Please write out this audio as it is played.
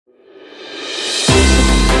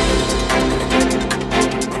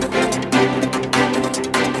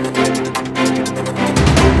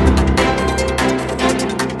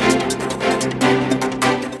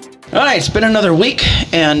right, it's been another week,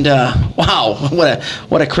 and wow,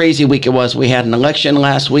 what a crazy week it was. We had an election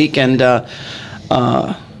last week, and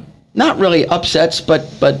not really upsets, but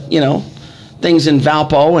things in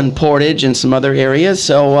Valpo and Portage and some other areas.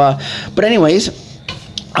 So, but anyways,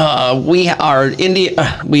 we are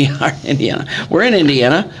Indiana. We're in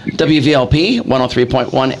Indiana. WVLP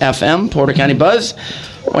 103.1 FM, Porter County Buzz.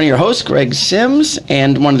 One of your hosts, Greg Sims,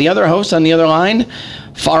 and one of the other hosts on the other line,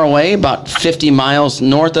 far away, about 50 miles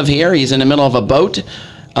north of here. He's in the middle of a boat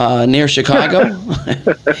near Chicago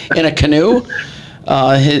in a canoe.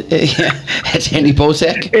 It's Andy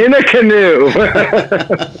Bozek. In a canoe.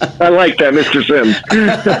 I like that, Mr. Sims.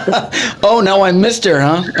 Oh, no, I'm Mr.,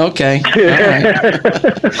 huh? Okay. All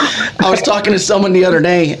right. I was talking to someone the other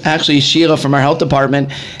day, actually Sheila from our health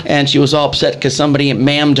department, and she was all upset because somebody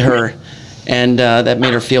mammed her. And that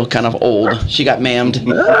made her feel kind of old. She got mammed.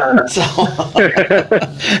 So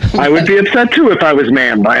I would be upset too if I was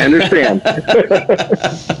mammed. I understand.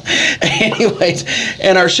 Anyways,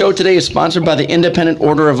 and our show today is sponsored by the Independent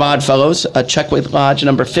Order of Odd Fellows, a Chuckwaith Lodge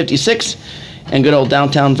number 56 in good old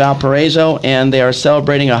downtown Valparaiso. And they are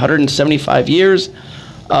celebrating 175 years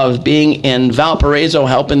of being in Valparaiso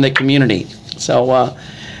helping the community. So,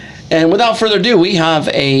 and without further ado, we have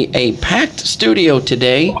a packed studio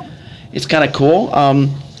today. It's kind of cool.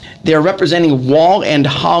 They're representing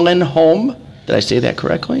Wahl-Holland Home. Did I say that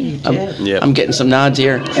correctly? You did. Yeah. I'm getting some nods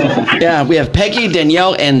here. Yeah, we have Peggy,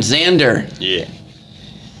 Danielle, and Xander. Yeah.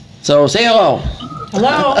 So say hello.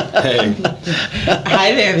 Hello. Hey.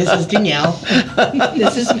 Hi there, this is Danielle.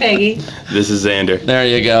 This is Peggy. This is Xander. There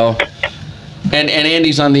you go. And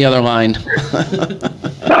Andy's on the other line.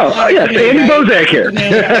 Oh, yes, Andy Bozak here.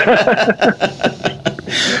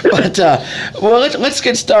 But, well, let's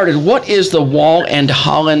get started. What is the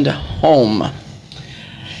Wahl-Holland Home?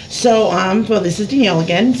 So, well, this is Danielle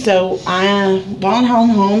again. So,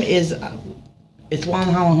 Wahl-Holland Home is it's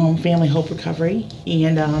Wahl-Holland Home Family Hope Recovery,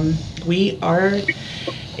 and we are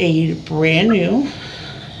a brand new,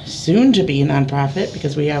 soon to be a nonprofit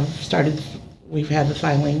because we've had the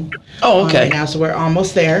filing. Oh, okay. Right now, so we're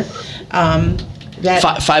almost there. That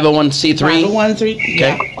 501c3? 501c3,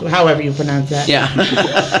 Okay. yeah, however you pronounce that. Yeah.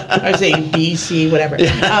 I would say BC, whatever.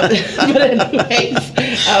 But anyways,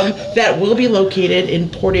 that will be located in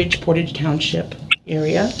Portage Township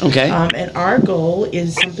area. Okay. And our goal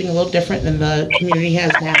is something a little different than the community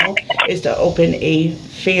has now, is to open a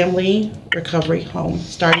family recovery home,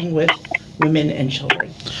 starting with women and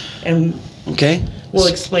children. And Okay. we'll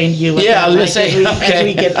explain to you what Yeah, I was gonna that's say, like as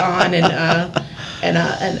we okay. get on.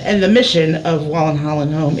 And the mission of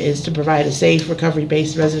Wahl-Holland Home is to provide a safe,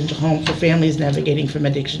 recovery-based residential home for families navigating from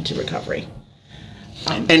addiction to recovery.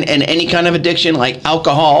 And any kind of addiction, like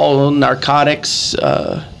alcohol, narcotics,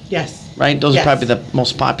 Yes. right? Those Yes. are probably the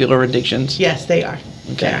most popular addictions. Yes, they are.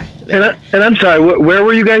 Okay. They are. And I'm sorry, where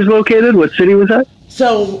were you guys located? What city was that?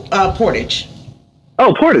 So, Portage.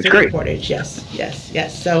 Oh, Portage, City of great. Portage, yes.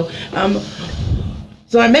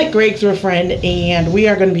 So I met Greg through a friend, and we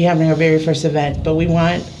are going to be having our very first event, but we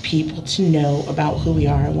want people to know about who we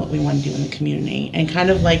are and what we want to do in the community, and kind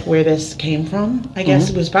of like where this came from. I guess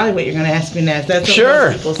it was probably what you're going to ask me next. That's what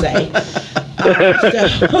Sure. most people say.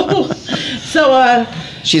 So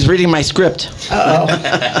She's reading my script.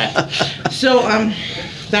 So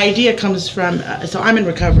the idea comes from, so I'm in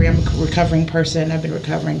recovery. I'm a recovering person. I've been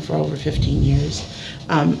recovering for over 15 years.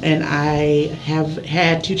 And I have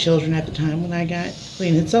had 2 children at the time when I got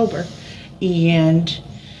clean and sober. And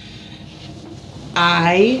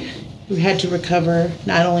I had to recover,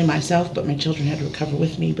 not only myself, but my children had to recover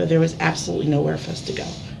with me, but there was absolutely nowhere for us to go.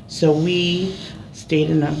 So we stayed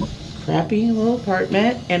in a crappy little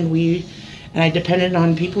apartment, and I depended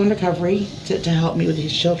on people in recovery to help me with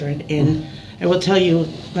these children. And I will tell you,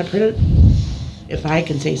 if I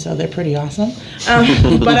can say so, they're pretty awesome.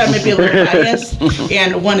 But I might be a little biased,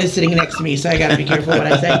 and one is sitting next to me, so I got to be careful what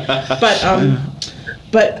I say.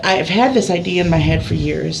 But I've had this idea in my head for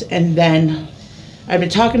years, and then I've been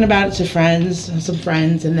talking about it to some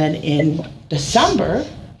friends, and then in December,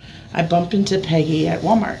 I bumped into Peggy at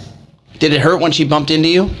Walmart. Did it hurt when she bumped into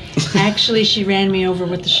you? Actually, she ran me over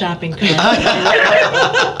with the shopping cart.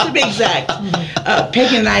 To be exact.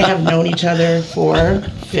 Peggy and I have known each other for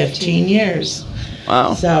 15 years.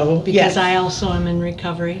 Wow. So, Because yes. I also am in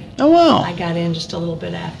recovery. Oh, wow. I got in just a little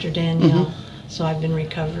bit after Danielle, so I've been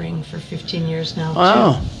recovering for 15 years now.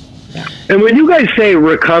 Wow. Too. And when you guys say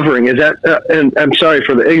recovering, is that, and I'm sorry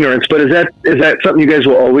for the ignorance, but is that something you guys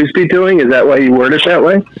will always be doing? Is that why you word it that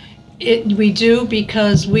way? We do,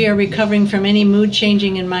 because we are recovering from any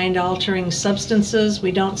mood-changing and mind-altering substances.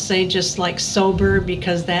 We don't say just like sober,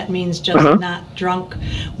 because that means just not drunk.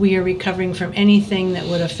 We are recovering from anything that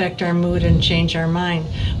would affect our mood and change our mind,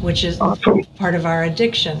 which is part of our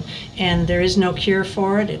addiction. And there is no cure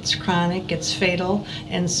for it. It's chronic, it's fatal,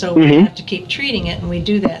 and so we have to keep treating it. And we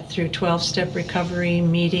do that through 12-step recovery,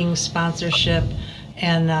 meetings, sponsorship,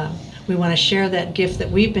 and we want to share that gift that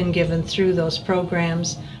we've been given through those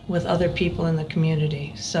programs with other people in the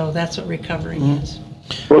community. So that's what recovering is.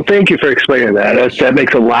 Well, thank you for explaining that. That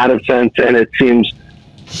makes a lot of sense, and it seems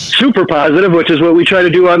super positive, which is what we try to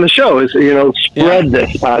do on the show, is, spread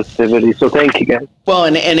this positivity. So thank you, guys. Well,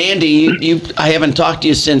 and Andy, I haven't talked to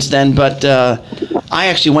you since then, but I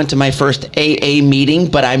actually went to my first AA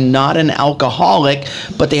meeting, but I'm not an alcoholic,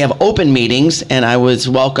 but they have open meetings, and I was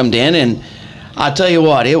welcomed in, and I'll tell you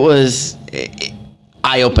what, it was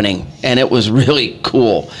eye-opening, and it was really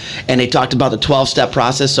cool. And they talked about the 12-step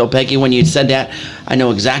process. So, Peggy, when you said that, I know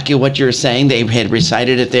exactly what you're saying. They had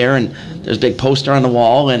recited it there, and there's a big poster on the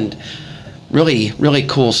wall, and really, really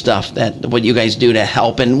cool stuff, that what you guys do to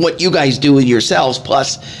help, and what you guys do yourselves,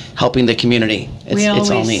 plus helping the community. We it's all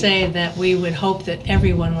always neat. say that we would hope that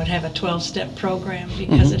everyone would have a 12-step program,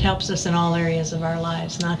 because it helps us in all areas of our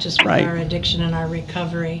lives, not just with our addiction and our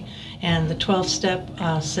recovery. And the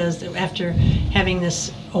 12-step says that after having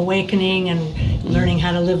this awakening and learning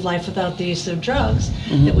how to live life without the use of drugs,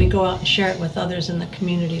 that we go out and share it with others in the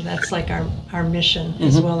community. That's like our mission,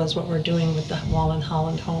 as well as what we're doing with the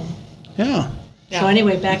Wahl-Holland home. Yeah. So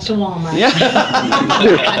anyway, back to Walmart.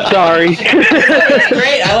 Sorry.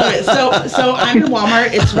 Great, I love it. So I'm in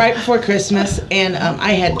Walmart. It's right before Christmas, and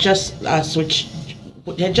I had just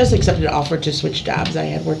accepted an offer to switch jobs. I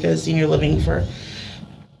had worked as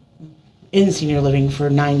in senior living for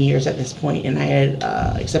 9 years at this point, and I had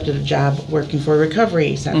accepted a job working for a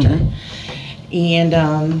recovery center.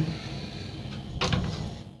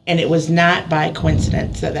 And it was not by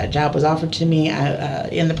coincidence that job was offered to me.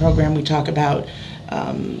 In the program, we talk about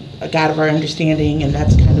a God of our understanding, and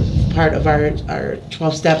that's kind of part of our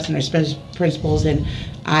 12 steps and our principles. And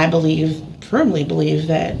I firmly believe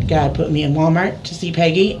that God put me in Walmart to see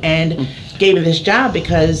Peggy and gave me this job,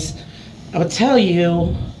 because I would tell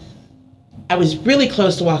you, I was really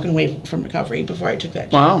close to walking away from recovery before I took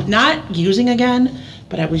that job. Wow. Not using again,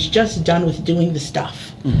 but I was just done with doing the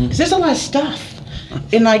stuff. Because there's a lot of stuff.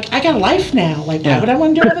 And I got a life now. Why would I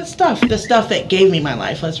want to do all that stuff? The stuff that gave me my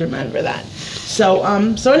life. Let's remember that. So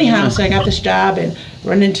anyhow, I got this job and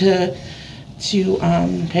run into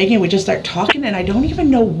Peggy, and we just start talking, and I don't even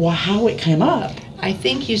know how it came up. I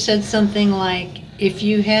think you said something like, if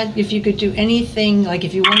you could do anything, like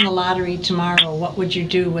if you won the lottery tomorrow, what would you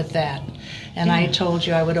do with that? And I told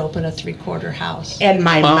you I would open a 3-quarter house. And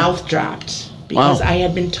my mouth dropped, because I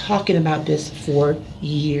had been talking about this for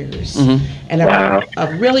years. And a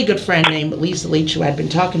really good friend named Lisa Leach, who I'd been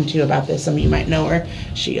talking to about this, some of you might know her,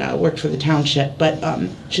 she worked for the township, but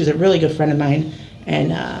she's a really good friend of mine.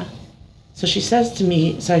 And so she says to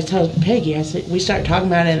me, so I tell Peggy, I said, we start talking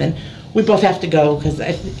about it, and then we both have to go, because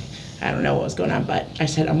I don't know what was going on, but I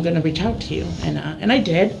said, I'm going to reach out to you. And I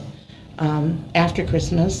did after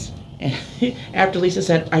Christmas. And after Lisa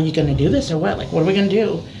said, are you going to do this or what? What are we going to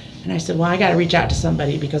do? And I said, well, I got to reach out to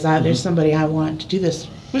somebody, because there's somebody I want to do this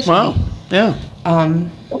with me. Yeah.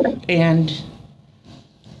 And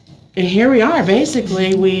here we are,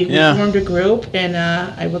 basically. We formed a group, and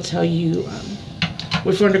I will tell you,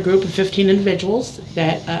 we formed a group of 15 individuals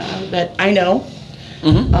that I know.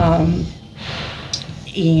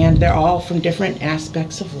 And they're all from different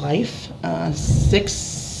aspects of life.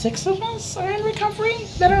 Six of us are in recovery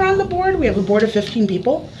that are on the board. We have a board of 15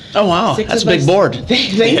 people. Oh, wow. That's a big board.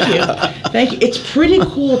 Thank you. Thank you. It's pretty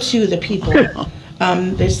cool, too, the people.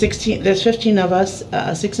 There's 15 of us,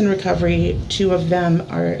 6 in recovery. 2 of them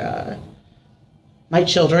are my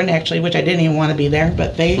children, actually, which I didn't even want to be there,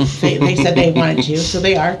 but they said they wanted to, so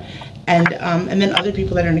they are. And then other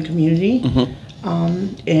people that are in the community.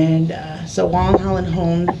 So Wahl-Holland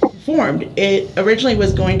Home formed. It originally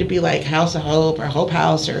was going to be like House of Hope or Hope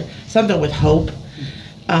House or something with hope.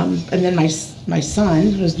 And then my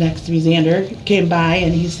son, who's next to me, Xander, came by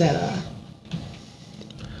and he said,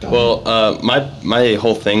 my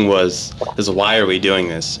whole thing is why are we doing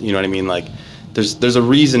this? You know what I mean? There's a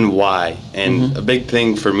reason why. And a big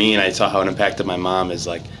thing for me, and I saw how it impacted my mom, is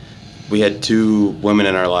we had 2 women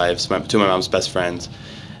in our lives, 2 of my mom's best friends,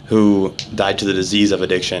 who died to the disease of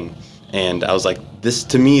addiction. And I was like, this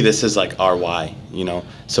is like our why, you know.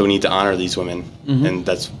 So we need to honor these women, and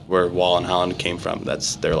that's where Wahl-Holland came from.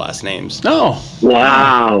 That's their last names. Oh,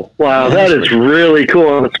 Wow, that is really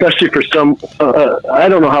cool, and especially for some. I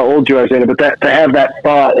don't know how old you are, Xander, but to have that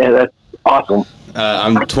thought, that's awesome.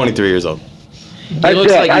 I'm 23 years old. he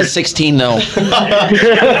looks like he's 16 though. And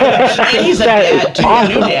he's a dad, too, a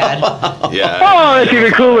new dad. Yeah. Oh, that's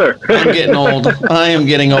even cooler. I'm getting old. I am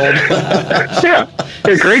getting old. Yeah,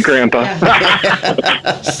 you're great grandpa.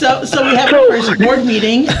 So we have our first board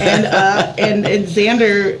meeting, and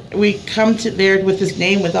Xander, we come to there with his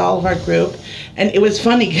name with all of our group, and it was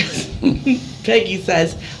funny because Peggy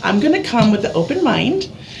says, "I'm going to come with an open mind,"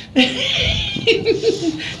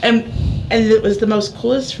 and it was the most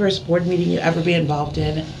coolest first board meeting you ever be involved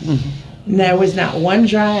in. Mm-hmm. There was not one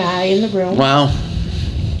dry eye in the room. Wow.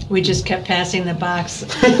 We just kept passing the box.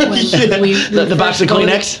 When The box of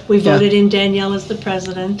Kleenex? We voted in Danielle as the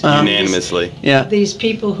president. Unanimously. Yeah. These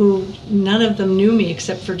people who, none of them knew me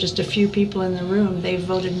except for just a few people in the room, they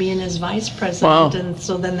voted me in as vice president. Wow. And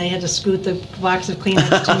so then they had to scoot the box of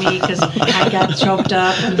Kleenex to me because I got choked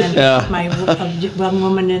up. And then my one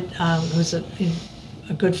woman who's a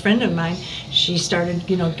good friend of mine, she started,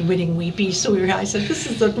 getting weepy. So I said, "This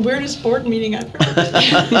is the weirdest board meeting I've heard."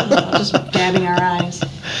 Just dabbing our eyes.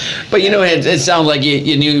 But it sounds like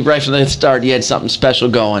you knew right from the start you had something special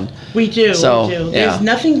going. We do. So, we do. yeah. There's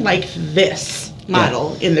nothing like this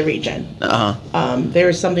model in the region. There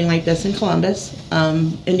is something like this in Columbus,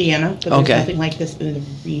 Indiana, but there's nothing like this in the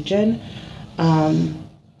region.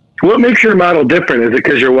 What makes your model different? Is it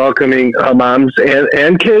because you're welcoming moms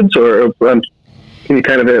and kids, or can you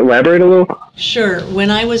kind of elaborate a little? Sure.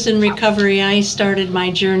 When I was in recovery, I started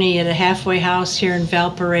my journey at a halfway house here in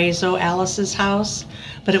Valparaiso, Alice's house,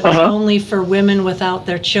 but it was only for women without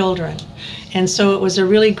their children. And so it was a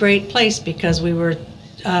really great place because we were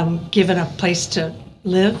given a place to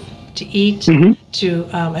live, to eat, to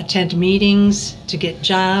attend meetings, to get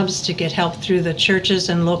jobs, to get help through the churches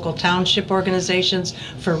and local township organizations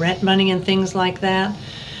for rent money and things like that.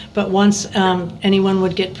 But once anyone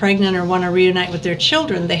would get pregnant or want to reunite with their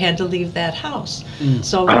children, they had to leave that house.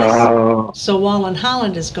 So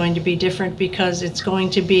Wahl-Holland is going to be different because it's going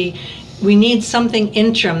to be, we need something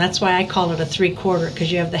interim. That's why I call it a 3/4,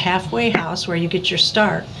 because you have the halfway house where you get your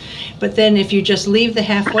start. But then if you just leave the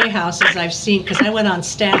halfway house, as I've seen, because I went on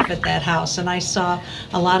staff at that house and I saw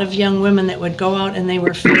a lot of young women that would go out and they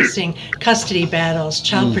were facing custody battles,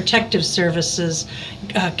 child protective services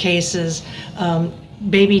cases,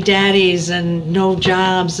 baby daddies and no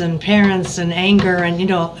jobs and parents and anger and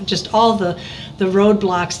just all the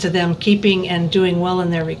roadblocks to them keeping and doing well in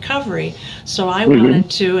their recovery. So I wanted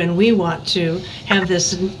to, and we want to, have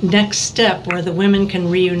this next step where the women can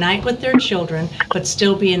reunite with their children but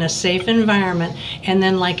still be in a safe environment, and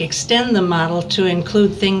then extend the model to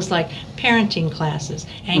include things like parenting classes,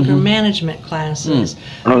 anger management classes.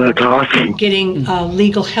 Oh, that's awesome. Getting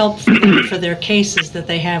legal help for their cases that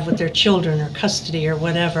they have with their children or custody or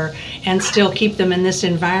whatever, and still keep them in this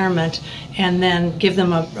environment, and then give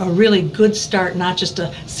them a really good start, not just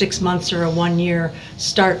a 6 months or a 1 year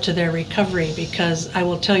start to their recovery. Because I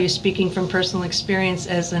will tell you, speaking from personal experience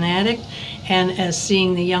as an addict and as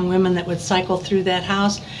seeing the young women that would cycle through that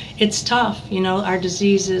house, it's tough. Our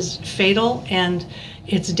disease is fatal, and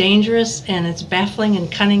it's dangerous, and it's baffling and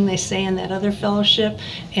cunning, they say in that other fellowship,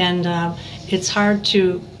 and it's hard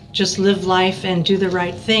to just live life and do the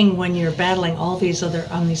right thing when you're battling on these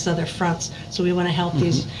other fronts. So we want to help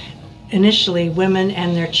these, initially, women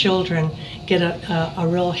and their children get a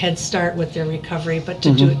real head start with their recovery, but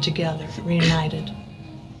to do it together, reunited.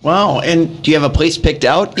 Wow. And do you have a place picked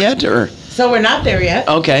out yet, or? So we're not there yet.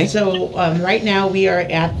 Okay. So right now we are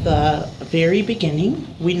at the very beginning.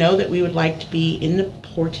 We know that we would like to be in the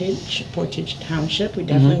Portage Township. We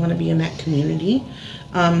definitely want to be in that community.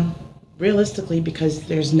 Realistically, because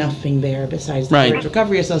there's nothing there besides the Portage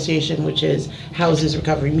Recovery Association, which houses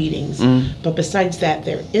recovery meetings. But besides that,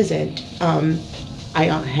 there isn't. I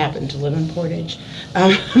don't happen to live in Portage,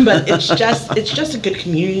 but it's just a good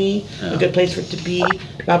community, a good place for it to be.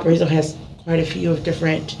 Valparaiso has quite a few of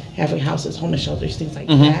different halfway houses, homeless shelters, things like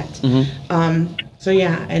that. So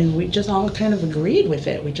yeah, and we just all kind of agreed with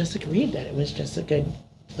it. We just agreed that it was just a good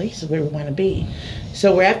place where we want to be.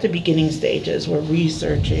 So we're at the beginning stages. We're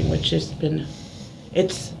researching, which has been,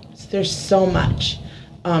 there's so much.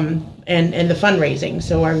 And the fundraising.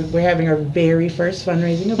 So we're having our very first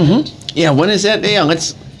fundraising event. Yeah, when is that? Yeah,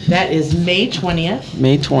 That is May 20th.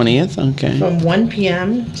 May 20th, okay. From 1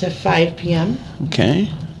 p.m. to 5 p.m.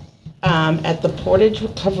 Okay. At the Portage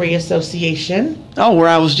Recovery Association. Oh, where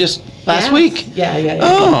I was just last Yes. week. Yeah.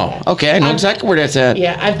 Oh, okay. I know exactly where that's at.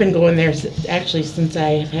 Yeah, I've been going there actually since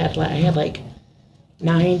I had like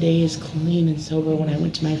 9 days clean and sober when I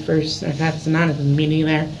went to my first Narcotics Anonymous meeting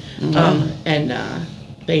there. And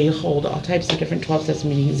they hold all types of different 12 steps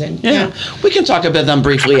meetings. And Yeah, we can talk about them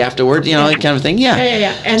briefly afterward, that kind of thing. Yeah.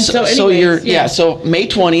 Yeah. And so anyways, so May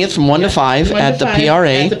 20th from 1 to 5 at the PRA.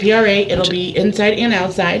 At the PRA, it'll be inside and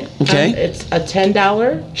outside. Okay. It's a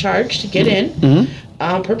 $10 charge to get in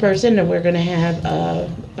per person, and we're going to have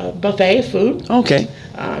a buffet of food. Okay.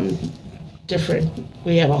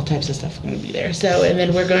 We have all types of stuff going to be there. So, and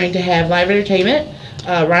then we're going to have live entertainment.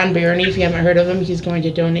 Ron Barney, if you haven't heard of him, he's going to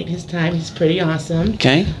donate his time. He's pretty awesome.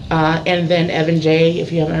 Okay. And then Evan J,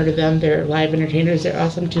 if you haven't heard of them, they're live entertainers. They're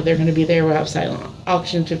awesome too. They're going to be there. We'll have silent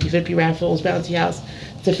auctions, 50-50 raffles, bouncy house.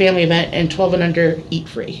 It's a family event, and 12 and under eat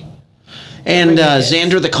free. And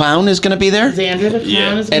Xander the Clown is going to be there? Xander the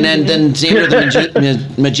Clown is And going to then be Xander the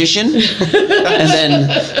magician? And then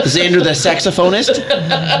Xander the saxophonist?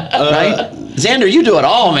 Right? Xander, you do it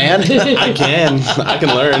all, man. I can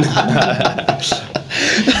learn.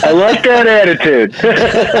 I like that attitude.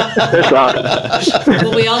 That's awesome.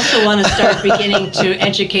 Well, we also want to start beginning to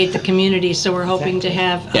educate the community, so we're hoping to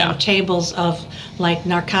have Yeah. tables of, like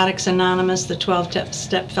Narcotics Anonymous, the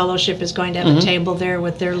 12-step fellowship is going to have a table there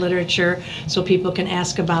with their literature, so people can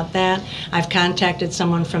ask about that. I've contacted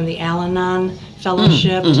someone from the Al-Anon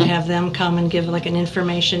Fellowship to have them come and give like an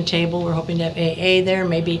information table. We're hoping to have AA there,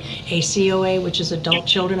 maybe ACOA, which is Adult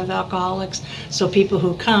Children of Alcoholics. So people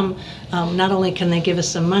who come, not only can they give us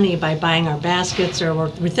some money by buying our baskets, or we're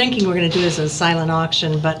thinking we're going to do this as a silent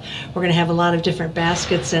auction, but we're going to have a lot of different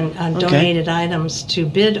baskets and donated items to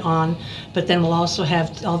bid on, but then we'll also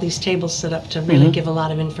have all these tables set up to really give a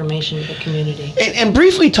lot of information to the community. And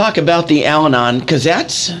briefly talk about the Al-Anon, because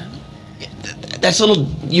that's a little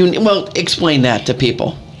well, explain that to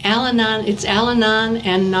people. Al-Anon, it's Al-Anon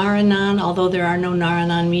and Nar-Anon, although there are no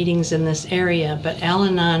Nar-Anon meetings in this area, but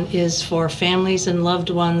Al-Anon is for families and loved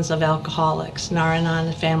ones of alcoholics.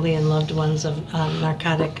 Nar-Anon, family and loved ones of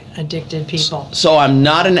narcotic addicted people. So I'm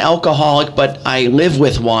not an alcoholic, but I live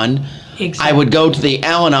with one. Exactly. I would go to the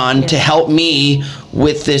Al-Anon to help me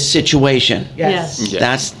with this situation. Yes.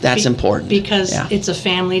 Yeah. That's important. Because Yeah. it's a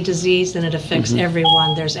family disease and it affects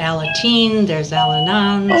everyone. There's Alateen, there's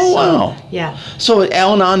Al-Anon. Oh, wow. Yeah. So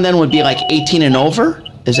Al-Anon then would be like 18 and over?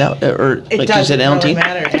 Is that, or It like you doesn't said, really Alateen?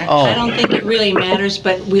 matter. Actually. Oh. I don't think it really matters,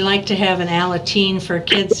 but we like to have an Alateen for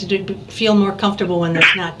kids to feel more comfortable when there's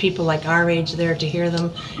not people like our age there to hear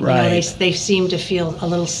them. Right. They seem to feel a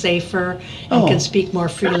little safer and can speak more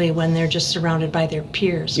freely when they're just surrounded by their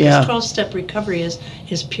peers. Yeah. Because 12-step recovery is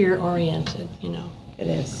peer-oriented, It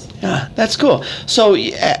is. Yeah, that's cool. So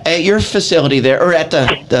at your facility there, or at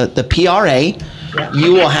the PRA,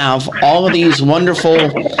 you will have all of these wonderful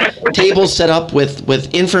tables set up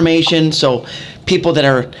with information. So people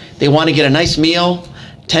they want to get a nice meal,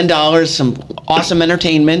 $10, some awesome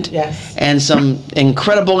entertainment, Yes. and some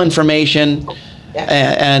incredible information, Yes.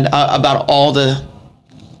 and about all the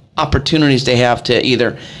opportunities they have to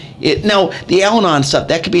either. Now, the Al-Anon stuff,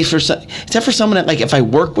 that could be is that for someone that, like, if I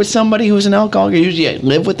work with somebody who's an alcoholic, usually I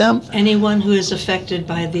live with them? Anyone who is affected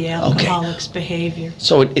by the alcoholic's behavior.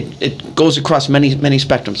 So it goes across many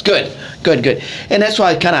spectrums. Good. And that's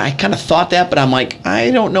why I kind of thought that, but I'm like,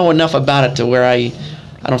 I don't know enough about it to where I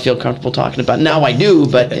don't feel comfortable talking about it. Now I do,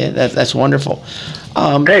 but that's wonderful.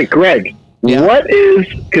 Hey, Greg, Yeah. what is,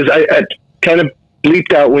 because I kind of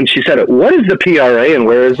bleeped out when she said it, what is the PRA and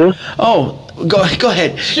where is this? Oh, go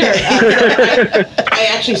ahead. Sure. I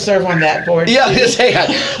actually serve on that board. Yeah, hey, I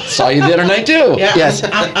saw you the other night too. Yeah, Yes.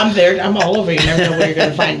 I'm there. I'm all over. You never know where you're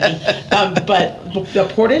going to find me. But the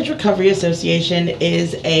Portage Recovery Association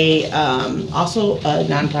is also a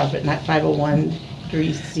nonprofit, not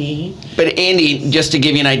 501(c)(3). But Andy, just to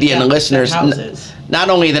give you an idea, and the Yeah, listeners, houses.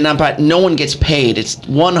 not only the nonprofit, no one gets paid. It's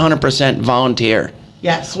 100% volunteer.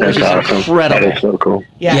 Yes, That's we're awesome. incredible. That is so cool.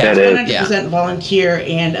 Yeah, Yeah. it's That is. 100% volunteer,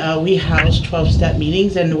 and we house 12-step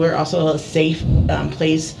meetings, and we're also a safe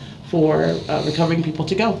place for recovering people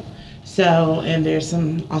to go. So, and there's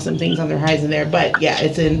some awesome things on the horizon there. But yeah,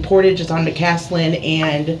 it's in Portage, it's on McCaslin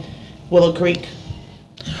and Willow Creek.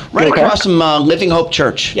 Right Okay. across from Living Hope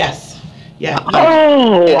Church. Yes. Yeah.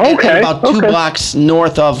 Oh, And okay. about 2 okay. blocks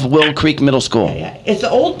north of Willow Creek Middle School. Yeah. It's the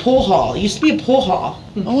old pool hall. It used to be a pool hall.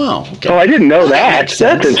 Oh, wow. Okay. Oh, I didn't know that. makes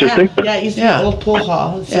sense. That's interesting. Yeah, it used to Yeah. be an old pool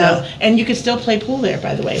hall. So, Yeah. and you could still play pool there,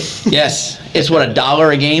 by the way. Yes. It's what, $1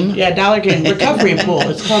 a game? Yeah, dollar game recovery pool.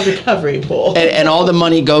 It's called recovery pool. And all the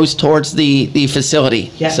money goes towards the facility.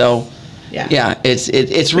 Yes. So, Yeah. yeah,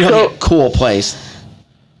 it's really So- a cool place.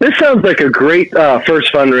 This sounds like a great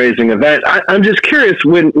first fundraising event. I'm just curious,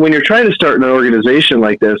 when you're trying to start an organization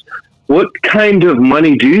like this, what kind of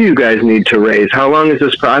money do you guys need to raise? How long does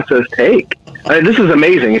this process take? This is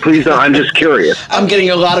amazing. Please don't. I'm just curious. I'm getting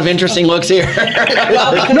a lot of interesting looks here.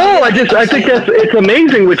 No, I think it's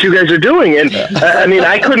amazing what you guys are doing, and I mean,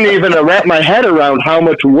 I couldn't even wrap my head around how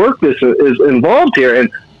much work this is involved here, and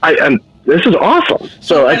this is awesome.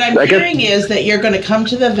 So what I'm hearing is that you're going to come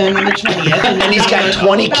to the event on the 20th, and he's got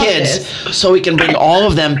 20 kids, so he can bring all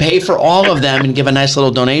of them, pay for all of them, and give a nice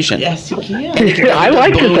little donation. Yes, you can. I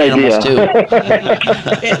like this idea.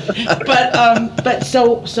 But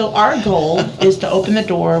so our goal is to open the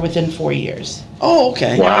door within 4 years. Oh,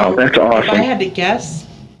 okay. Wow, that's If I awesome. had to guess,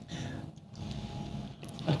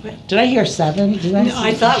 did I hear 7? No,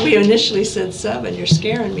 I thought we initially said 7. You're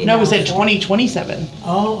scaring me. No, now. we said 2027.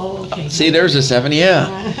 Oh, okay. See, there's a 7, yeah.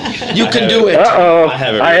 You can do it. Uh-oh, I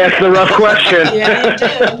have it I asked the rough question. Yeah, you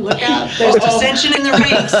did. Look out. There's dissension in the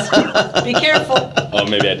ranks. Be careful. Oh,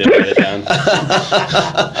 maybe I did write it down.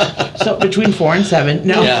 So between 4 and 7.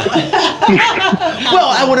 No. Yeah. Well,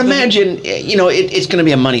 I would imagine, it's going to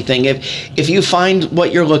be a money thing. If you find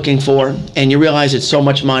what you're looking for and you realize it's so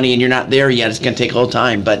much money and you're not there yet, it's going to take a little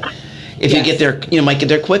time. But if you get there, you might get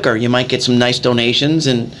there quicker. You might get some nice donations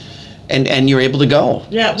and you're able to go.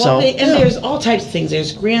 Yeah, well, there's all types of things.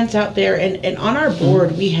 There's grants out there, and on our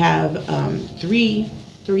board we have 4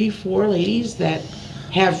 ladies that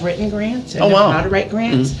have written grants and know how to write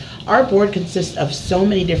grants. Our board consists of so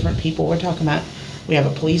many different people. We're talking about, we have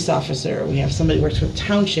a police officer, we have somebody who works with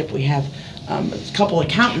township, we have a couple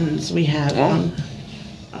accountants, we have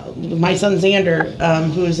my son Xander,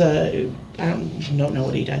 who's I don't know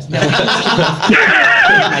what he does. No.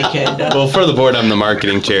 My kid. Well, for the board, I'm the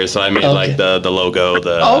marketing chair, so I made like the logo,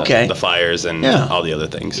 the flyers, and all the other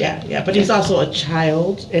things. Yeah, but he's also a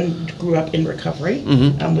child and grew up in recovery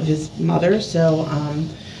with his mother. So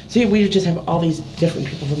we just have all these different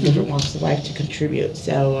people from different walks of life to contribute.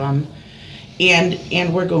 So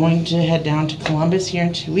and we're going to head down to Columbus here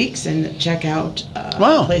in 2 weeks and check out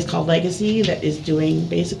a place called Legacy that is doing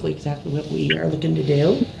basically exactly what we are looking to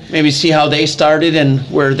do. Maybe see how they started and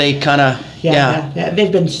where they kind of, Yeah.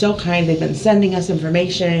 They've been so kind. They've been sending us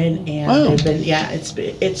information, and they've been, it's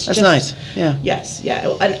That's just nice, yeah. Yes,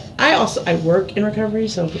 yeah. And I work in recovery,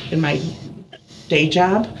 so in my day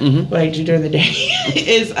job, what I do during the day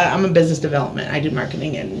is I'm a business development. I do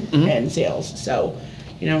marketing and sales. So,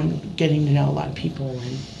 getting to know a lot of people,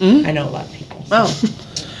 and I know a lot of people. So. Wow.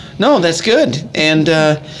 No, that's good. And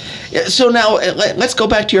so now let's go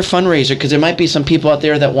back to your fundraiser, because there might be some people out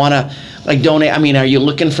there that want to donate. I mean, are you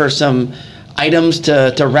looking for some items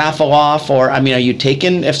to raffle off, or are you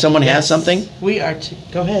taking if someone has something? We are.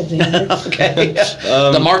 Go ahead, Xander. Okay.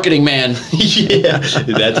 The marketing man. Yeah,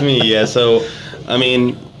 that's me. Yeah. So,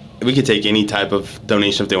 we could take any type of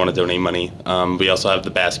donation if they want to donate money. We also have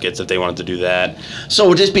the baskets if they wanted to do that. So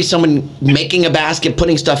would this be someone making a basket,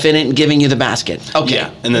 putting stuff in it, and giving you the basket? Okay.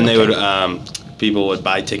 Yeah, and then they would, people would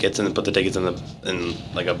buy tickets and then put the tickets in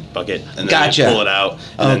like a bucket, and then they'd pull it out,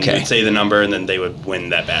 and then we'd say the number, and then they would win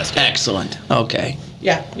that basket. Excellent. Okay.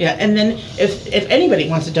 Yeah. And then if anybody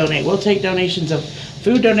wants to donate, we'll take donations of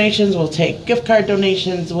food donations, we'll take gift card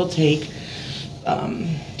donations, we'll take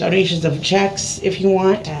donations of checks if you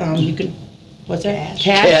want. You can, what's that?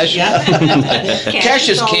 Cash. Yeah. Cash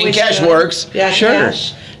is king. Cash good. Works. Yeah, sure.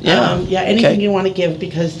 Cash. Anything you want to give,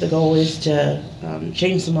 because the goal is to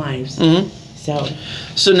change some lives. So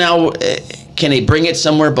now, can they bring it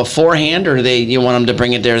somewhere beforehand, or you want them to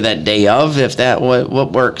bring it there that day of? If that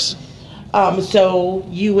what works? So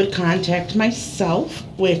you would contact myself,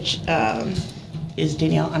 which is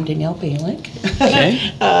Danielle. I'm Danielle Balek. Okay.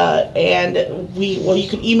 And you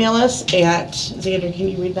can email us at, Xander, can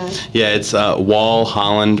you read that? Yeah, it's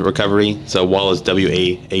Wahl-Holland Recovery. So Wahl is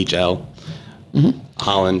WAHL.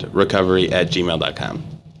 Holland Recovery @gmail.com.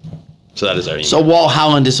 So that is our email. So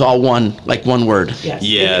Wahl-Holland is all one word. Yes.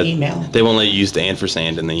 Yeah. Email. They won't let you use the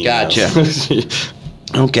ampersand in the email. Gotcha.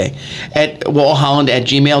 Okay. At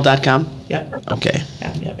Wahl-Holland@gmail.com? Yep. Okay.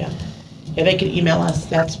 Yeah. Yeah, they can email us.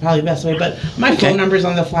 That's probably the best way. But my phone number's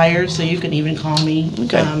on the flyers, so you can even call me.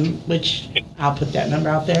 Okay. Which I'll put that number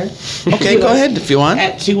out there. Okay, go ahead if you want.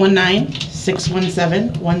 At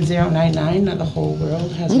 219-617-1099. Now the whole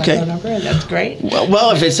world has my phone number, and that's great.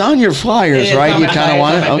 Well, if it's on your flyers, It's right? on You my kind of flyers,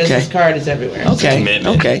 want it. My Okay. business card is everywhere. Okay.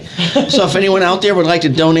 Commitment. Okay. So if anyone out there would like to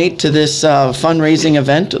donate to this fundraising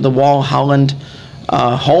event, the Wahl-Holland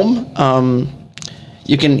home,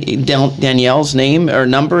 you can Danielle's name or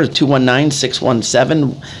number is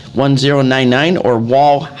 219-617-1099 or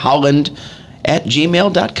Wahl-Holland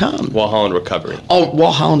 @gmail.com. Wahl-Holland Recovery. Oh,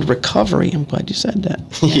 Wahl-Holland Recovery. I'm glad you said that.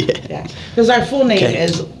 Yeah, because our full name Okay.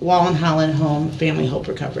 is Wahl-Holland Home Family Hope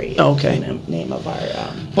Recovery. Okay. The name of our.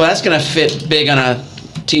 Well, that's going to fit big on a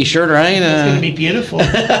T-shirt, right? It's going to be beautiful.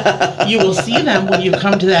 You will see them when you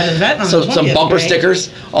come to that event on the 20th. Some bumper right? stickers.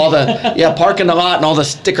 Park in the lot, and all the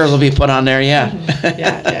stickers will be put on there. Yeah.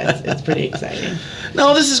 Yeah, it's pretty exciting.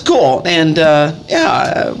 No, this is cool, and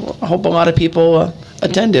I hope a lot of people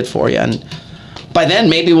attend it for you. And by then,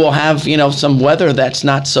 maybe we'll have some weather that's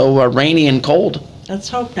not so rainy and cold. Let's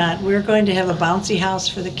hope not. We're going to have a bouncy house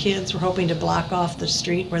for the kids. We're hoping to block off the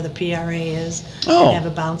street where the PRA is Oh. and have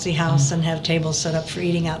a bouncy house and have tables set up for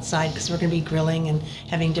eating outside because we're going to be grilling and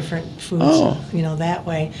having different foods, that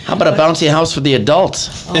way. How about a bouncy house for the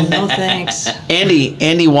adults? Oh, no thanks. Andy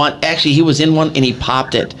he was in one and he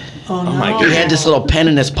popped it. Oh, no. my He goodness. had this little pen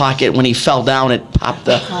in his pocket. When he fell down, it popped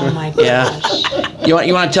the. Oh, my gosh. Yeah.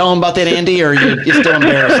 You want to tell him about that, Andy, or you're still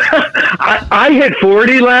embarrassed? I hit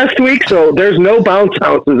 40 last week, so there's no bounce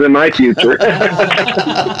houses in my future.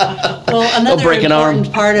 Well, another break an arm.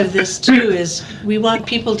 important part of this, too, is we want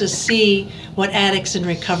people to see what addicts in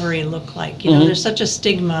recovery look like. There's such a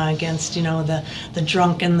stigma against, the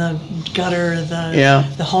drunk in the gutter,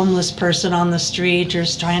 the homeless person on the street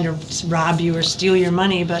just trying to rob you or steal your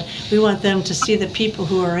money. But we want them to see the people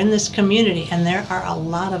who are in this community, and there are a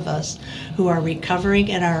lot of us who are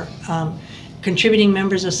recovering and are contributing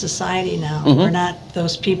members of society now. We're not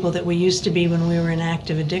those people that we used to be when we were in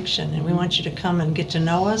active addiction. And we want you to come and get to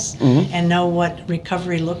know us and know what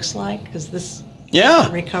recovery looks like, because this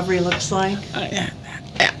recovery looks like.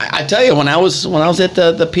 I tell you, when I was at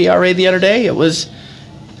the PRA the other day, it was.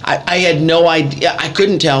 I had no idea. I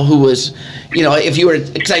couldn't tell who was, if you were,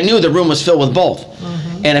 because I knew the room was filled with both.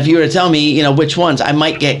 And if you were to tell me, which ones, I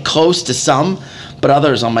might get close to some, but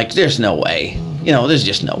others, I'm like, there's no way. There's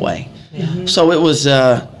just no way. So it was,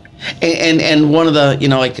 and one of the,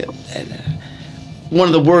 one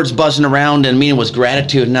of the words buzzing around in me was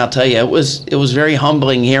gratitude. And I'll tell you, it was very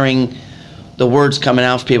humbling hearing the words coming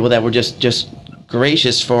out of people that were just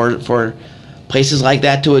gracious for places like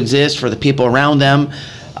that to exist, for the people around them.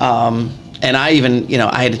 And I even,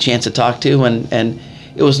 I had a chance to talk to, and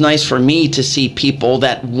it was nice for me to see people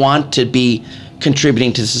that want to be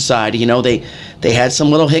contributing to society. They had some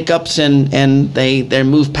little hiccups and they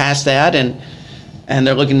moved past that, and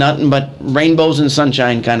they're looking nothing but rainbows and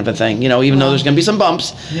sunshine kind of a thing. Even though there's going to be some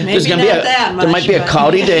bumps, there's going to be there might be a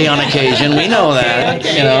cloudy day on occasion. We know that.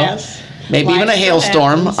 Okay, yes. Maybe even a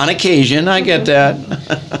hailstorm on occasion. I get that.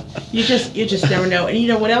 You just never know.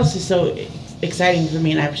 And what else is so exciting for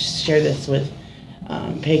me, and I've shared this with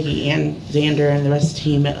Peggy and Xander and the rest of the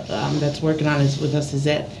team that's working on this with us, is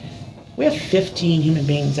that we have 15 human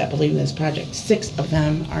beings that believe in this project. 6 of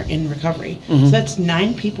them are in recovery. So that's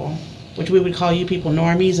 9 people, which we would call you people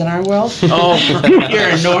normies in our world. Oh, you're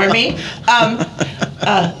a normie.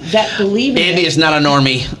 That believe in Andy it. is not a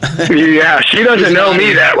normie. Yeah, she doesn't know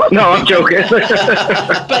me that well. No, I'm joking.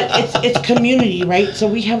 But it's community, right? So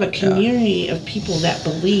we have a community of people that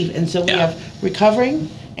believe, and so we have recovering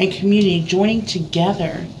and community joining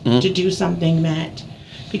together to do something that,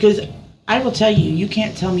 because I will tell you, you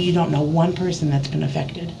can't tell me you don't know one person that's been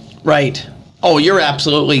affected. Right. Oh, you're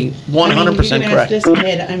absolutely 100% correct. This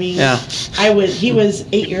kid, he was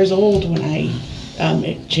 8 years old when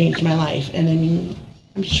it changed my life, and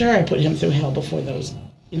I'm sure I put him through hell before those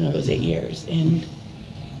 8 years, and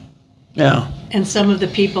And some of the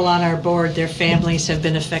people on our board, their families have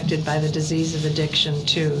been affected by the disease of addiction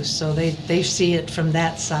too, so they see it from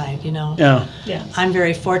that side, Yeah. I'm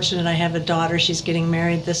very fortunate. I have a daughter. She's getting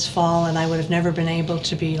married this fall, and I would have never been able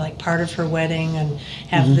to be like part of her wedding and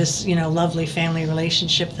have this, lovely family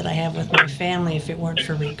relationship that I have with my family if it weren't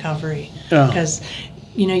for recovery. Yeah. Because,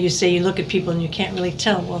 you say you look at people and you can't really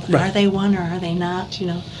tell, well, Right. are they one or are they not,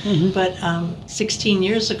 But 16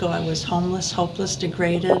 years ago, I was homeless, hopeless,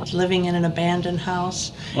 degraded, living in an abandoned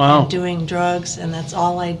house, Wow. and doing drugs, and that's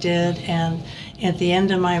all I did. And at the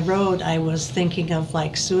end of my road, I was thinking of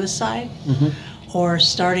like suicide or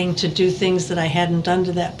starting to do things that I hadn't done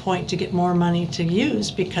to that point to get more money to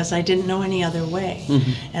use because I didn't know any other way.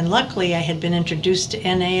 And luckily, I had been introduced to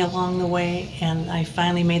NA along the way, and I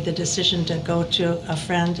finally made the decision to go to a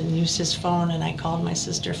friend and use his phone, and I called my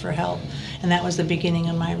sister for help. And that was the beginning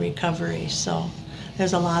of my recovery. So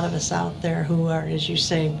there's a lot of us out there who are, as you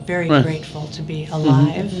say, very grateful to be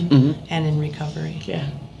alive and in recovery. yeah.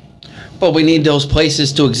 But we need those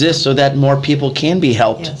places to exist so that more people can be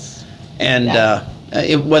helped. Yes. And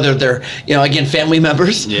whether they're, again, family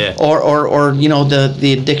members or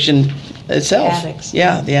the addiction itself. Addicts.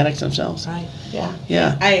 Yeah, the addicts themselves. Right. Yeah.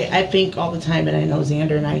 Yeah. I think all the time, and I know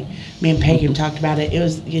Xander and me and Peggy have talked about it. It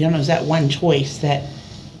was, it was that one choice that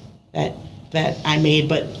I made,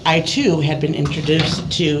 but I too had been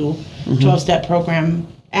introduced to 12-step program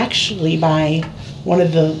actually by one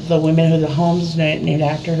of the women who the home's named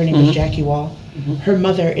after. Her name was Jackie Wahl. Her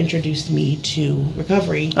mother introduced me to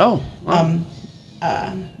recovery. Oh. Wow.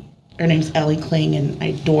 Her name's Ellie Kling, and I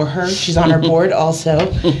adore her. She's on our board also.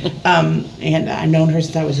 And I've known her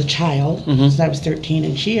since I was a child, since I was 13,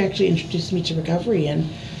 and she actually introduced me to recovery. And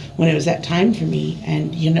when it was that time for me,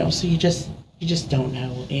 and so you just don't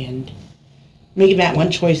know. And making that one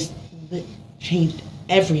choice that changed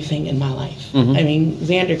everything in my life. I mean,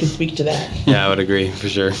 Xander could speak to that. Yeah, I would agree for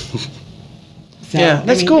sure. So, Yeah,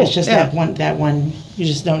 that's cool. It's just that one you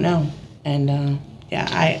just don't know. And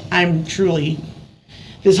I'm truly,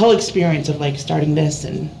 this whole experience of like starting this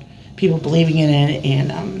and people believing in it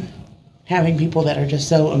and having people that are just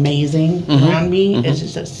so amazing around me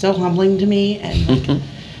is just so humbling to me. And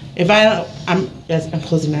if I'm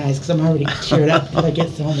closing my eyes because I'm already teared up because I get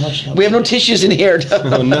so emotional. We have no tissues in here.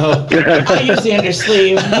 Oh no. I'll use Xander's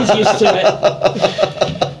sleeve. He's used to it.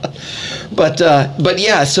 But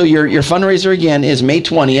yeah, so your fundraiser again is May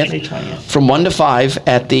 20th, May 20th. from 1 to 5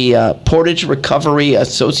 at the Portage Recovery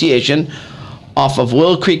Association off of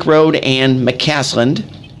Willow Creek Road and McCasland.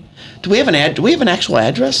 Do we have an actual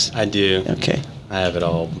address? I do. Okay. I have it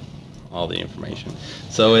all the information.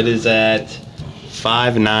 So it is at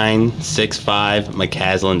 5965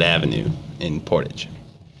 McCasland Avenue in Portage.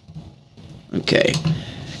 Okay.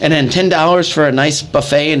 And then $10 for a nice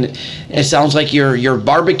buffet, and it sounds like you're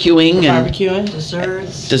barbecuing and Barbecuing.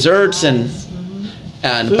 desserts and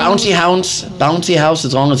bouncy house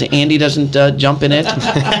as long as Andy doesn't jump in it.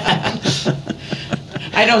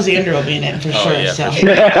 I know Xander will be in it for sure. yeah, So. for sure.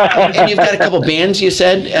 And you've got a couple bands, you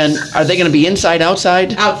said, and are they going to be inside,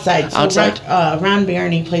 outside? Outside. So Outside. Ron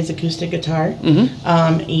Barney plays acoustic guitar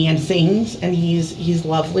and sings, and he's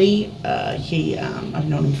lovely. I've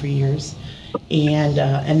known him for years. And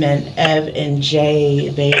then Ev and Jay,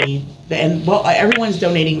 everyone's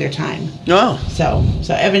donating their time. Oh. So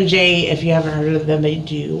Ev and Jay, if you haven't heard of them, they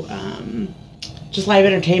do just live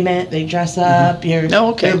entertainment. They dress up. They're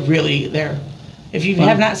if you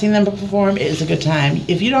have not seen them perform, it is a good time.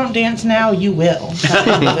 If you don't dance now, you will.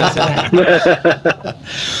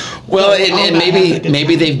 Well, and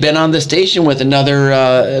maybe they've been on the station with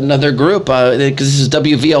another group because this is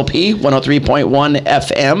WVLP 103.1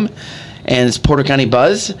 FM, and it's Porter County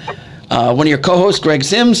Buzz. One of your co-hosts, Greg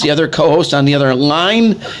Sims, the other co-host on the other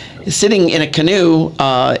line, sitting in a canoe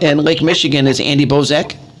in Lake Michigan is Andy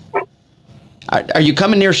Bozek. Are you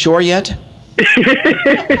coming near shore yet?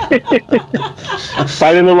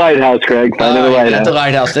 Finding the lighthouse, Greg. Finding the lighthouse. At the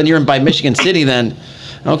lighthouse. Then you're by Michigan City. Then,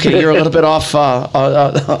 okay, you're a little bit off. Of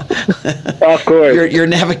course. Your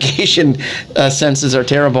navigation senses are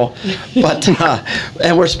terrible. But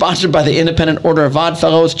and we're sponsored by the Independent Order of Odd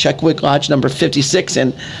Fellows, Checkwick Lodge number 56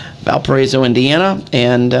 in Valparaiso, Indiana.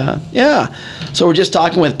 And so we're just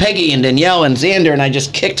talking with Peggy and Danielle and Xander, and I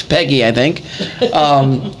just kicked Peggy, I think,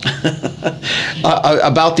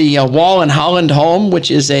 about the Wahl-Holland home,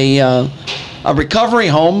 which is a recovery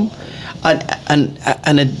home,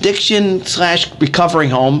 an addiction/recovery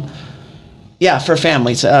home, for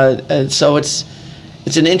families. So it's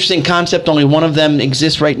an interesting concept. Only one of them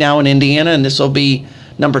exists right now in Indiana, and this will be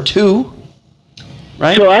number 2.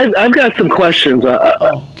 Right? So I've got some questions.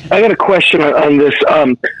 I got a question on this.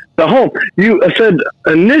 The home. You said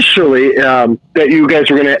initially that you guys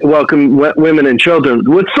were going to welcome women and children.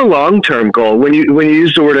 What's the long-term goal? When you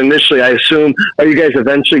use the word initially, I assume, are you guys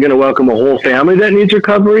eventually going to welcome a whole family that needs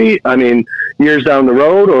recovery? I mean, years down the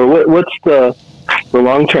road, or what's the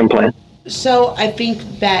long-term plan? So I think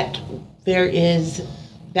that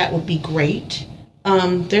that would be great.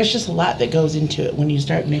 There's just a lot that goes into it when you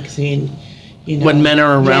start mixing. When men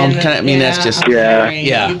are around, that's just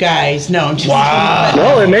You guys, no, I'm just wow.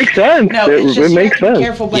 No, it makes sense. No, it's just it makes sense. Be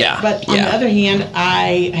careful, but on the other hand,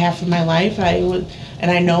 half of my life and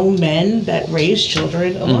I know men that raise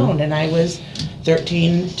children alone, and I was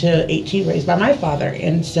 13 to 18 raised by my father,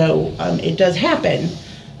 and so it does happen.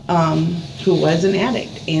 Who was an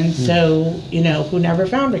addict, and so who never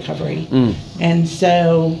found recovery, and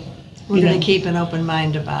so. We're going to keep an open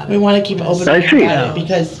mind about it. We want to keep an open mind about it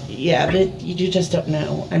because, you just don't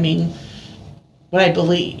know. I mean, what I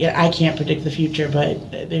believe, I can't predict the future,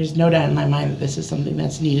 but there's no doubt in my mind that this is something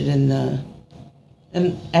that's needed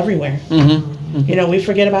in everywhere. We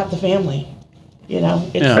forget about the family.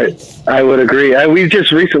 I would agree. We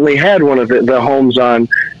just recently had one of the homes on,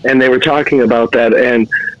 and they were talking about that, and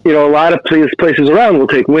you know, a lot of places around will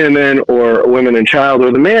take women or women and child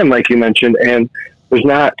or the man, like you mentioned, and there's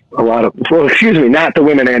not a lot of, not the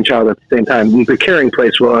women and child at the same time. The caring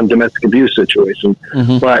place will on domestic abuse situations,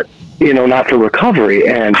 but, you know, not for recovery.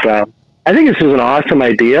 And I think this is an awesome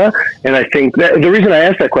idea. And I think that the reason I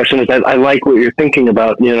asked that question is I like what you're thinking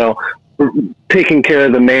about, you know, taking care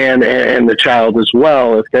of the man and the child as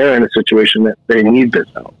well if they're in a situation that they need this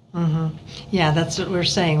help. Yeah, that's what we're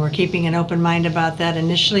saying. We're keeping an open mind about that.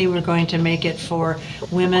 Initially, we're going to make it for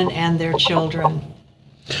women and their children.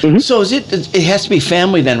 So it has to be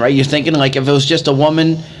family then, right? You're thinking like if it was just a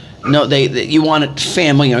woman, no, you want it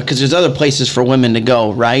family, you know, because there's other places for women to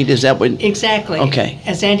go, right? Is that what? Exactly. Okay.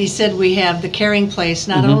 As Andy said, we have the caring place.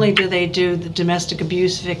 Not only do they do the domestic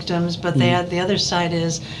abuse victims, but they have, the other side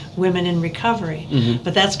is women in recovery.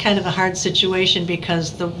 But that's kind of a hard situation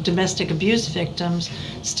because the domestic abuse victims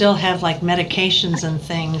still have like medications and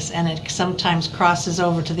things, and it sometimes crosses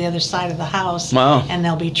over to the other side of the house. Wow. And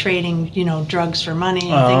they'll be trading, you know, drugs for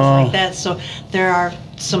money and things like that. So there are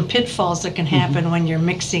some pitfalls that can happen when you're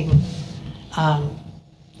mixing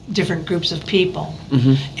different groups of people.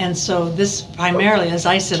 And so this primarily, as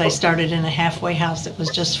I said, I started in a halfway house that was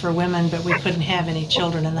just for women, but we couldn't have any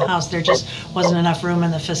children in the house. There just wasn't enough room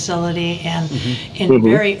in the facility. And in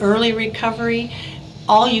very early recovery,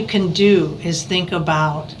 all you can do is think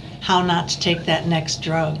about how not to take that next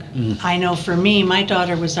drug. I know for me, my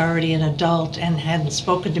daughter was already an adult and hadn't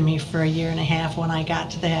spoken to me for a year and a half when I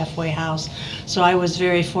got to the halfway house. So I was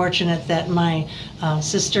very fortunate that my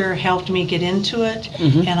sister helped me get into it,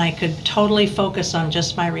 and I could totally focus on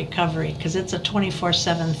just my recovery, because it's a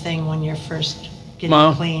 24/7 thing when you're first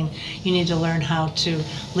getting clean. You need to learn how to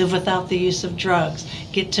live without the use of drugs,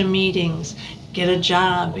 get to meetings, get a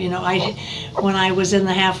job. You know, when I was in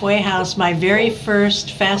the halfway house, my very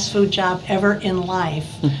first fast food job ever in life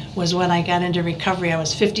was when I got into recovery. I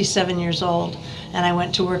was 57 years old, and I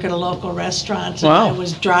went to work at a local restaurant. And I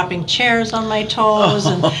was dropping chairs on my toes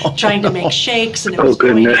and trying to make shakes, and it was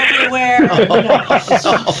going everywhere. You know,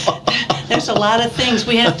 so there's a lot of things.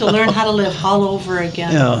 We have to learn how to live all over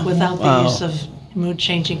again without the use of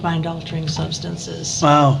mood-changing, mind-altering substances.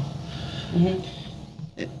 Wow.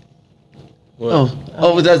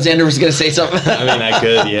 Xander was going to say something. I mean, I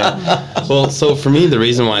could, yeah. Well, so for me, the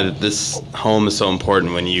reason why this home is so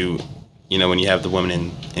important when you have the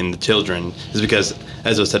women and the children is because,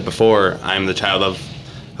 as was said before, I'm the child of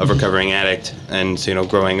a recovering addict, and so, you know,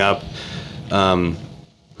 growing up,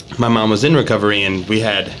 my mom was in recovery, and we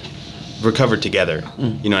had recovered together.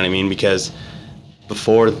 You know what I mean? Because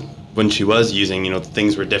before, when she was using, you know,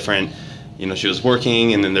 things were different. You know, she was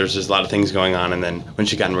working, and then there's just a lot of things going on, and then when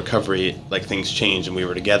she got in recovery, like, things changed, and we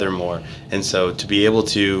were together more. And so to be able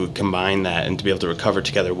to combine that and to be able to recover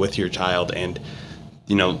together with your child and,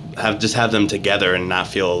 you know, have them together and not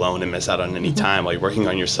feel alone and miss out on any time while you're working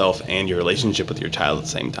on yourself and your relationship with your child at the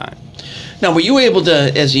same time. Now, were you able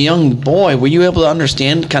to, as a young boy, to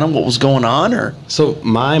understand kind of what was going on, or? So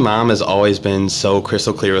my mom has always been so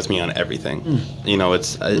crystal clear with me on everything. You know,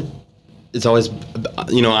 it's always,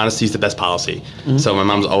 you know, honesty is the best policy. So my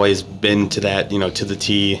mom's always been to that, you know, to the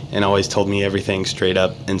T, and always told me everything straight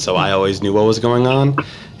up. And so I always knew what was going on,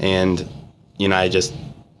 and, you know, I just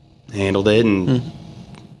handled it, and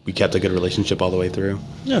we kept a good relationship all the way through.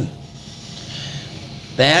 Yeah.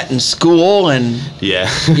 That and school and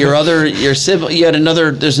your sibling. You had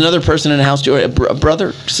there's another person in the house, a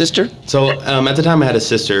brother, sister? So at the time I had a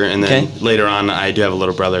sister, and then later on I do have a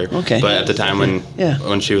little brother. Okay. But at the time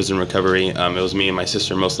when she was in recovery, it was me and my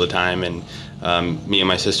sister most of the time, and me and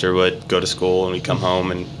my sister would go to school, and we'd come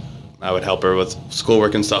home, and I would help her with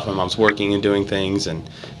schoolwork and stuff. My mom's working and doing things and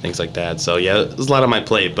things like that. So yeah, it was a lot on my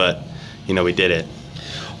plate, but, you know, we did it.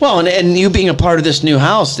 Well, and you being a part of this new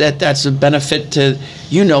house, that's a benefit to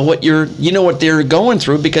what they're going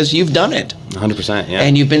through because you've done it. 100%, yeah.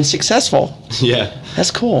 And you've been successful. Yeah. That's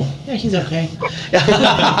cool. Yeah, he's okay.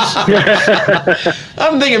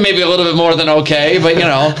 I'm thinking maybe a little bit more than okay, but, you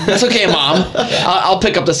know, that's okay, Mom. I'll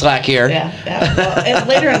pick up the slack here. Yeah. Well, and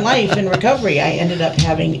later in life, in recovery, I ended up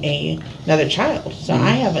having another child. So I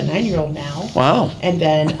have a 9-year-old now. Wow. And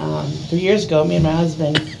then 3 years ago, me and my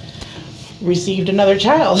husband received another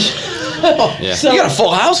child. So you got a full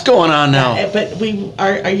house going on now. But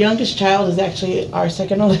our youngest child is actually our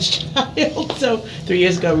second oldest child. So 3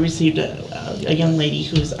 years ago, we received a young lady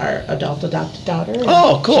who's our adult adopted daughter.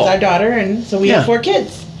 Oh, cool. She's our daughter, and so we have 4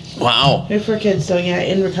 kids. Wow. We have 4 kids. So yeah,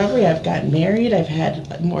 in recovery, I've gotten married. I've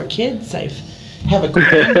had more kids. I have a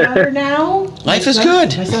granddaughter now. Life is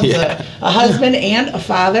good. My son's a husband and a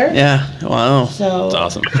father. Yeah. Wow. So that's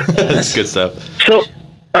awesome. That's good stuff. So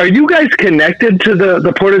Are you guys connected to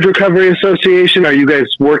the Portage Recovery Association? Are you guys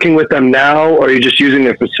working with them now, or are you just using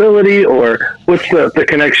their facility, or what's the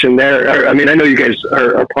connection there? I mean, I know you guys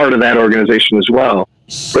are part of that organization as well,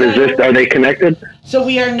 but are they connected? So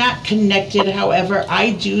we are not connected. However,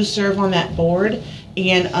 I do serve on that board,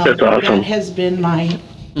 and That's awesome. that has been my.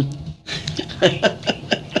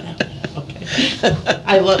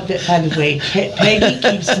 I love it. By the way, Peggy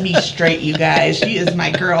keeps me straight, you guys. She is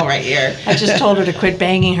my girl right here. I just told her to quit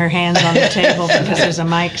banging her hands on the table because there's a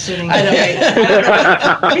mic sitting I know, there.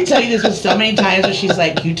 right? Let me tell you this was so many times where she's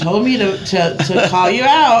like, you told me to call you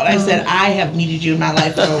out. I said, I have needed you in my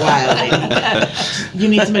life for a while, lady. You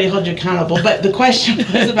need somebody to hold you accountable. But the question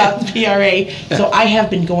was about the PRA. So I have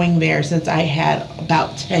been going there since I had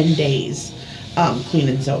about 10 days clean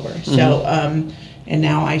and sober. So, and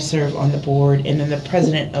now I serve on the board, and then the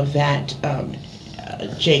president of that,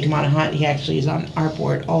 Jake Monahan, he actually is on our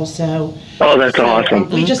board also. Oh, that's awesome.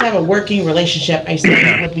 We just have a working relationship. I think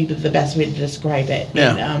that would be the best way to describe it.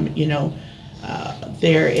 Yeah. And,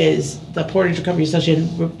 there is the Portage Recovery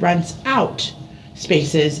Association runs out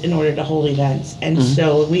spaces in order to hold events, and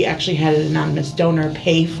so we actually had an anonymous donor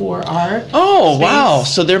pay for our Oh, space. wow.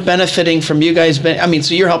 So they're benefiting from you guys.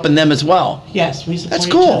 So you're helping them as well. Yes, we support That's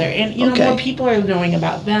each cool. other, and Okay. more people are knowing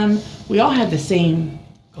about them. We all have the same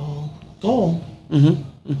goal,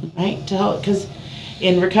 right? To help, because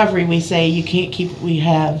in recovery we say you can't keep what we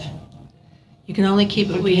have. You can only keep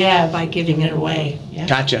what we have by giving it away. Yeah,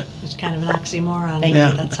 Gotcha. It's kind of an oxymoron, Thank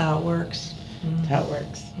but you. that's how it works. that's how it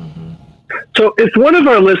works. So if one of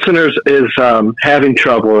our listeners is having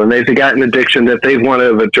trouble and they've got an addiction that they want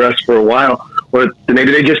to address for a while, or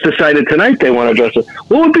maybe they just decided tonight they want to address it,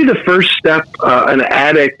 what would be the first step an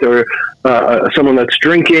addict or someone that's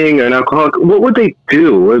drinking or an alcoholic, what would they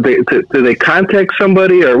do? Do they contact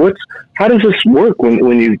somebody, or how does this work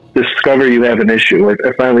when you discover you have an issue or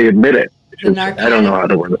finally admit it? I don't know how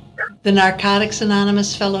to word it. The Narcotics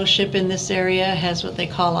Anonymous Fellowship in this area has what they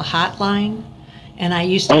call a hotline. And I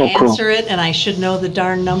used to answer it, and I should know the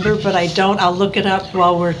darn number, but I don't. I'll look it up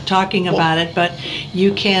while we're talking about it. But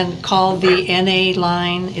you can call the NA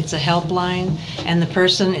line. It's a helpline, and the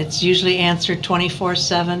person, it's usually answered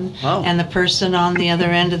 24/7. Wow. And the person on the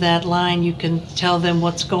other end of that line, you can tell them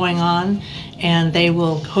what's going on, and they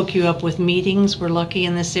will hook you up with meetings. We're lucky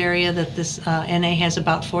in this area that this NA has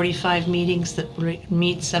about 45 meetings that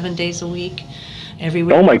meet 7 days a week. Every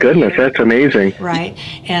week. Oh my goodness, that's amazing. Right.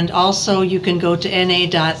 And also you can go to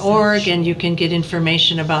na.org and you can get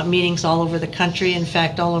information about meetings all over the country, in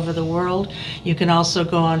fact, all over the world. You can also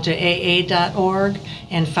go on to aa.org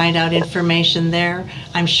and find out information there.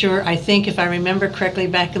 I think if I remember correctly,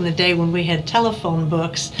 back in the day when we had telephone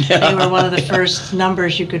books, they were one of the first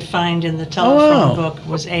numbers you could find in the telephone book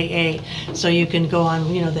was AA. So you can go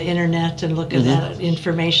on, the internet and look at that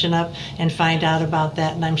information up and find out about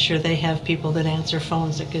that. And I'm sure they have people that answer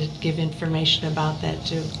phones that could give information about that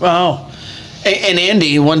too. Wow. And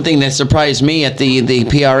Andy, one thing that surprised me at the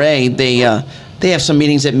PRA, they have some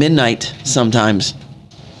meetings at midnight sometimes.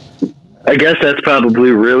 I guess that's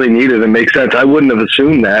probably really needed and makes sense. I wouldn't have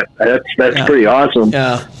assumed that. That's pretty awesome.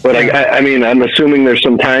 Yeah. But I mean, I'm assuming there's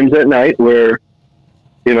some times at night where,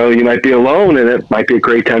 you might be alone and it might be a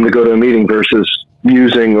great time to go to a meeting versus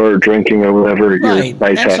using or drinking or whatever your nights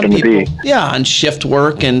And some happen to be. Yeah, on shift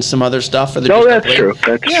work and some other stuff. Or That's true.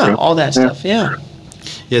 That's true. all that stuff, yeah.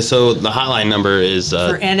 Yeah, so the hotline number is...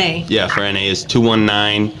 For NA. Yeah, for NA is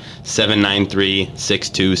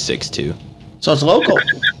 219-793-6262. So it's local.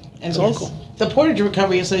 And It's local. The Portage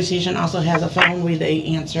Recovery Association also has a phone where they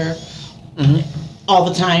answer all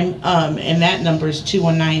the time, and that number is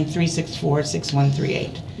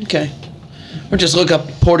 219-364-6138. Okay. Or just look up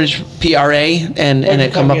Portage PRA and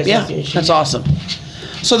it come up. Recovery Yeah, Association. that's awesome.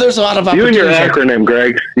 So there's a lot of You and opportunities. your acronym,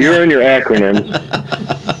 Greg. You and your acronym.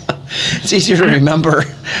 It's easier to remember.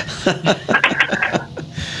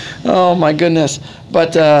 Oh my goodness.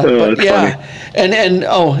 But that's yeah.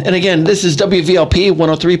 And again, this is WVLP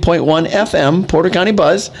 103.1 FM, Porter County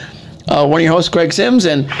Buzz. One of your hosts, Greg Sims,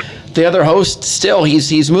 and the other host still,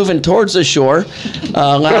 he's moving towards the shore.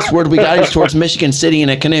 Last word we got is towards Michigan City in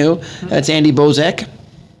a canoe. That's Andy Bozek.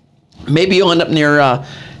 Maybe you'll end up near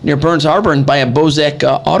Burns Harbor and buy a Bozek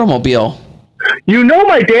automobile.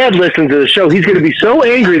 My dad listens to the show. He's going to be so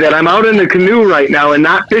angry that I'm out in the canoe right now and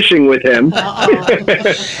not fishing with him.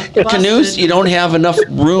 Canoes, you don't have enough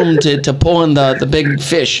room to pull in the big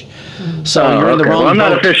fish. So you're in the wrong I'm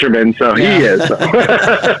not a boat. fisherman, so he is.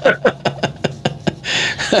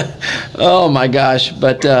 Oh my gosh!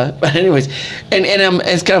 But anyways, and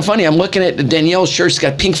it's kind of funny. I'm looking at Danielle's shirt. She's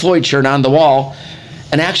got a Pink Floyd shirt on the wall,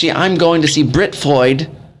 and actually, I'm going to see Britt Floyd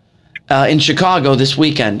in Chicago this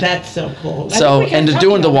weekend. That's so cool. I So, think we and kinda they're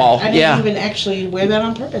doing talked the about wall, that. I yeah. didn't even actually wear that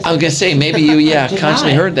on purpose. I was gonna say, maybe you, Did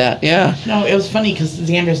constantly not. heard that, yeah. No, it was funny because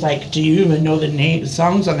Xander's like, "Do you even know the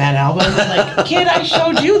songs on that album?" I'm like, "Kid, I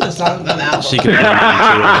showed you the songs on the album." She could name 2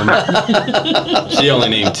 of them. She only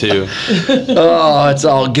named 2. Oh, it's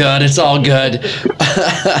all good. It's all good.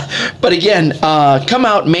 But again, come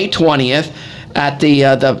out May 20th at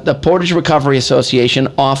the Portage Recovery Association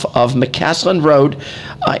off of McCaslin Road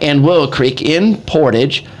and Willow Creek in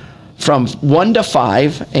Portage from 1 to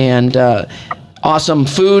 5. And awesome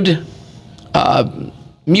food,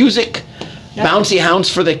 music, bouncy hounds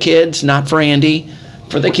for the kids, not for Andy,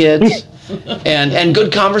 for the kids. And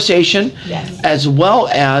good conversation, Yes. as well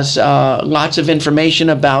as lots of information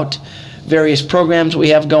about various programs we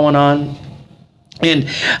have going on. And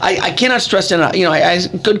I cannot stress enough, I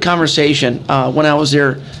good conversation when I was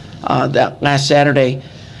there that last Saturday.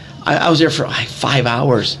 I was there for like 5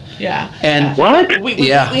 hours. Yeah. And What?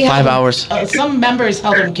 Yeah, 5 hours. Some members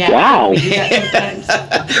held him captive. Wow. We do that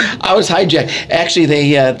sometimes. I was hijacked. Actually,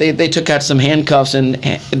 they took out some handcuffs and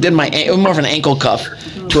did it was more of an ankle cuff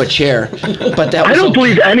to a chair. But that was I don't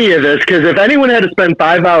believe any of this, because if anyone had to spend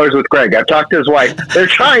 5 hours with Greg, I've talked to his wife, they're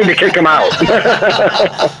trying to kick him out.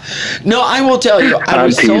 No, I will tell you, I I'm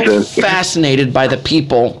was so teasing. fascinated by the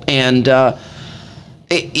people, and I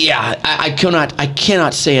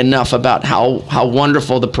cannot say enough about how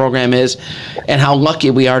wonderful the program is, and how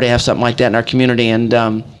lucky we are to have something like that in our community. And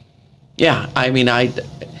So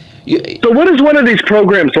what is one of these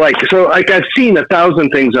programs like? So like I've seen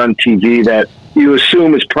 1,000 things on TV that you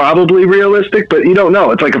assume is probably realistic, but you don't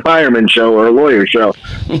know. It's like a fireman show or a lawyer show.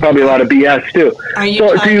 Probably a lot of BS too. Are you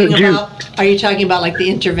So Are you talking about like the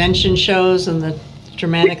intervention shows and the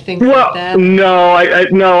dramatic things Well, like that? no,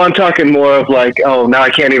 no, I'm talking more of like, now I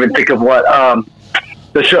can't even think of what,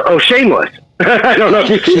 the show, Shameless. I don't know if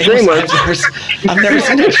you've seen Shameless. I've never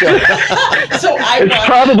seen that show. So It's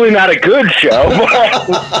probably not a good show,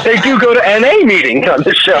 but they do go to NA meetings on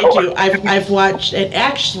the show. I've watched it.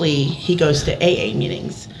 Actually, he goes to AA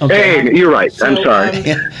meetings. Hey, you're right. I'm So, sorry.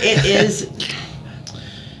 It is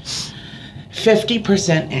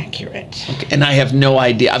 50% accurate. And I have no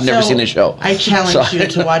idea. I've never So, seen the show. I challenge So- you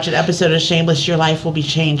to watch an episode of Shameless. Your life will be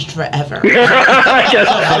changed forever.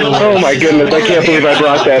 Oh my goodness, I can't believe I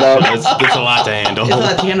brought that up. It's a lot to handle.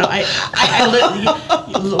 It's not,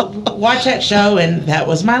 watch that show, and that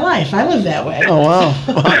was my life. I live that way. Oh, wow.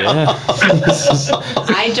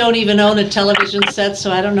 I don't even own a television set,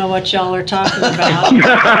 so I don't know what y'all are talking about.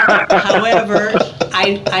 However,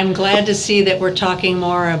 I'm glad to see that we're talking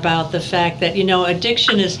more about the fact that,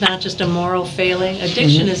 addiction is not just a moral failing.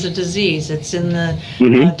 Addiction is a disease. It's in the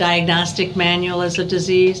diagnostic manual as a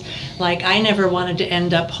disease. Like, I never wanted to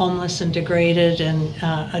end up homeless and degraded and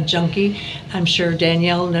a junkie. I'm sure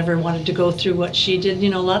Danielle never wanted to go through what she did.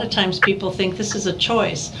 A lot of times people think this is a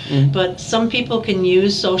choice, but some people can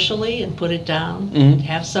use socially and put it down,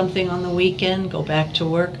 have something on the weekend, go back to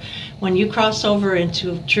work. When you cross over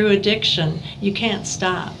into true addiction, you can't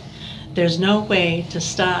stop. There's no way to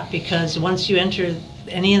stop, because once you enter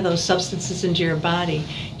any of those substances into your body,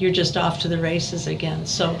 you're just off to the races again.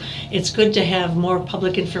 So it's good to have more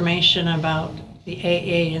public information about the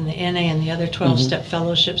AA and the NA and the other 12-step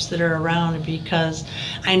fellowships that are around, because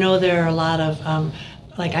I know there are a lot of,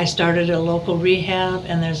 like I started a local rehab,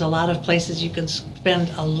 and there's a lot of places you can spend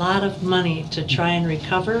a lot of money to try and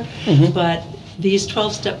recover, but these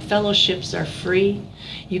 12-step fellowships are free.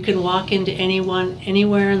 You can walk into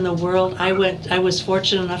anywhere in the world. I was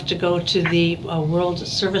fortunate enough to go to the World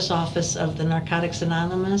Service Office of the Narcotics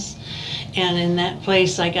Anonymous, and in that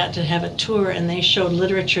place I got to have a tour, and they showed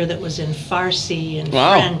literature that was in Farsi and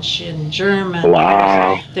French and German.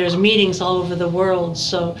 Wow. There's meetings all over the world,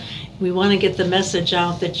 so we want to get the message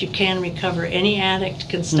out that you can recover. Any addict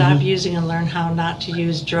can stop using and learn how not to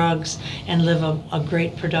use drugs and live a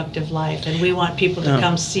great productive life. And we want people to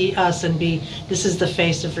come see us and this is the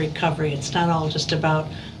face of recovery. It's not all just about,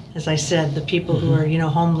 as I said, the people who are,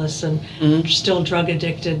 homeless and still drug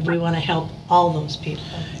addicted. We want to help all those people.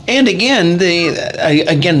 And again,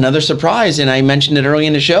 another surprise, and I mentioned it early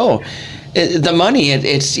in the show. The money,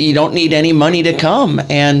 it's you don't need any money to come,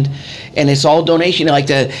 and it's all donation. Like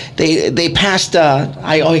they passed.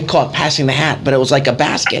 I always call it passing the hat, but it was like a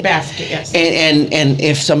basket. Basket, yes. And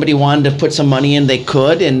if somebody wanted to put some money in, they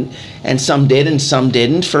could, and some did, and some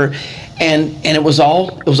didn't. And it was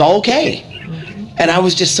all okay. And I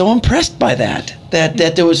was just so impressed by that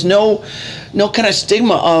there was no kind of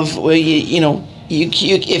stigma of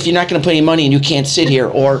if you're not going to put any money and you can't sit here,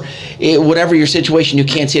 or whatever your situation, you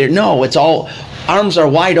can't sit here. No, it's all arms are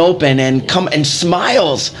wide open and come and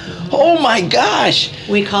smiles. Oh my gosh!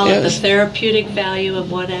 We call it the Yes. therapeutic value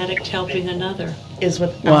of one addict helping another. Is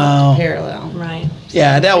what I Wow. want to parallel. Right.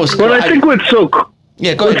 Yeah, that was. Well, I think what's so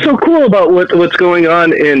Yeah, go what's ahead. so cool about what's going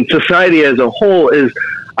on in society as a whole is,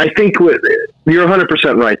 I think you're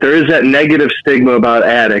 100% right. There is that negative stigma about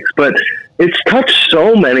addicts, but it's touched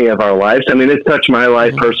so many of our lives. I mean, it's touched my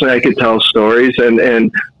life personally. I could tell stories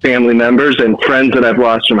and family members and friends that I've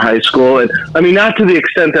lost from high school. And I mean, not to the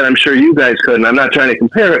extent that I'm sure you guys could, and I'm not trying to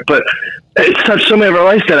compare it, but it's touched so many of our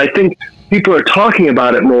lives that I think people are talking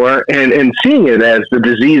about it more and seeing it as the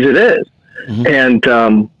disease it is. And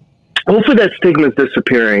hopefully that stigma is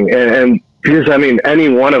disappearing. And because, I mean, any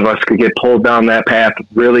one of us could get pulled down that path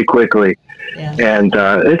really quickly. Yeah. And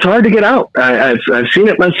it's hard to get out. I've seen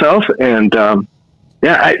it myself. And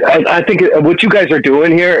I think what you guys are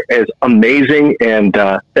doing here is amazing. And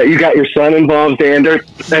that you got your son involved, Xander,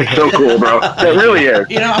 that's so cool, bro. That really is.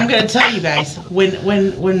 You know, I'm going to tell you guys,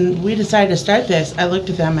 when we decided to start this, I looked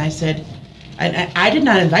at them, I said, I did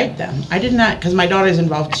not invite them. I did not, because my daughter's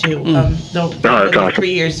involved too. Though that's awesome.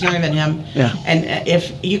 3 years younger than him. Yeah. And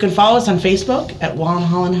if you can follow us on Facebook at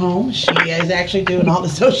Wahl-Holland Home, she is actually doing all the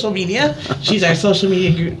social media. She's our social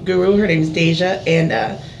media guru. Her name's Deja. And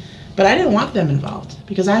but I didn't want them involved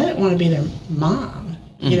because I didn't want to be their mom.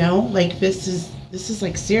 You know, like this is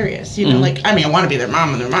like serious. You know, like I mean, I want to be their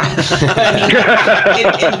mom and their mom. But I mean,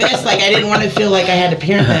 in this, like I didn't want to feel like I had to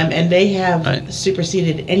parent them, and they have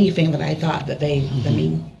superseded anything that I thought that they. I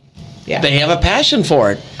mean, yeah. They have a passion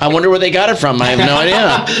for it. I wonder where they got it from. I have no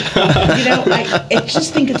idea. You know, I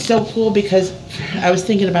just think it's so cool because I was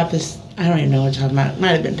thinking about this. I don't even know what I'm talking about. It might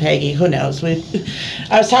have been Peggy. Who knows? I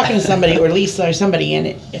was talking to somebody or Lisa or somebody,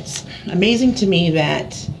 and it's amazing to me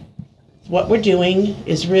that what we're doing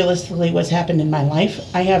is realistically what's happened in my life.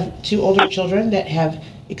 I have 2 older children that have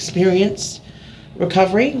experienced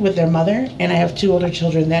recovery with their mother, and I have 2 older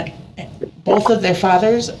children that both of their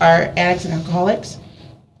fathers are addicts and alcoholics,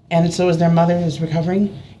 and so is their mother who's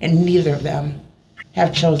recovering, and neither of them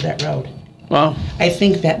have chose that road. Well, I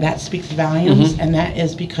think that speaks volumes, and that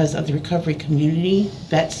is because of the recovery community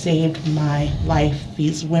that saved my life.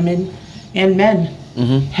 These women and men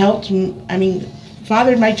helped me,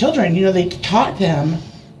 fathered my children. You know, they taught them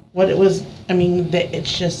what it was. I mean,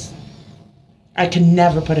 it's just, I can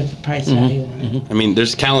never put a price value on it. I mean,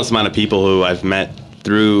 there's countless amount of people who I've met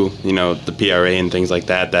through, you know, the PRA and things like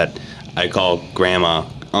that I call grandma,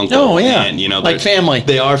 uncle. Oh, yeah. And, you know, Like they're- family.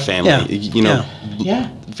 They are family. Yeah. You know, Yeah.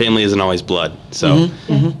 family isn't always blood. So,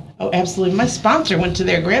 Oh, absolutely. My sponsor went to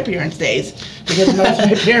their grandparents' days because both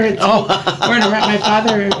my parents weren't around. My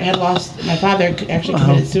father actually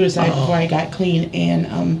committed suicide before I got clean,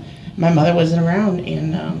 and my mother wasn't around.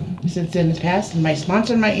 And since then it's passed, and my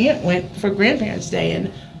sponsor and my aunt went for Grandparents' Day,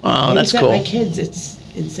 and that's babysat cool. my kids. It's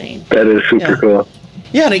insane. That is super cool.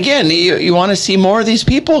 Yeah, and again, you want to see more of these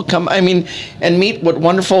people come, and meet what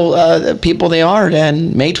wonderful people they are.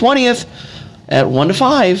 And May 20th at 1 to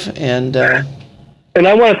 5. And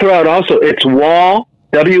I want to throw out also, it's Wahl,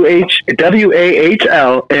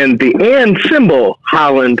 WAHL, and the and symbol,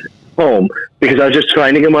 Holland Home. Because I was just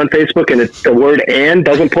finding them on Facebook, and it's the word and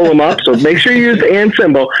doesn't pull them up. So make sure you use the and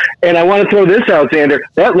symbol. And I want to throw this out, Xander.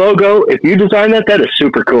 That logo, if you designed that is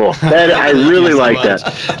super cool. I really so like much.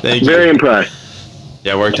 that. Thank you. Very impressed.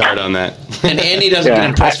 Yeah, worked hard on that. And Andy doesn't get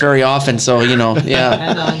impressed very often, so,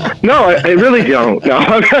 yeah. No, I really don't. No.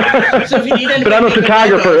 So if you need anything, But I'm a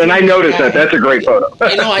photographer, and I noticed that. That's a great photo.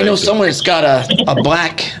 I know someone that's got a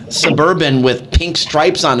black Suburban with pink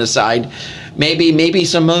stripes on the side. Maybe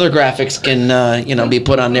some other graphics can, be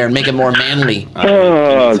put on there and make it more manly.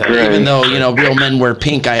 Oh, Even great. though, real men wear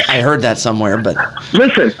pink. I heard that somewhere, but...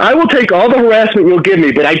 Listen, I will take all the harassment you'll give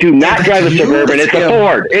me, but I do not drive a Suburban. It's a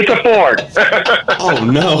Ford. It's a Ford. Oh,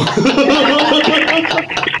 no.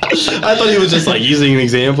 I thought he was just like using an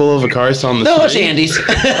example of a car on the No, it's street. Andy's.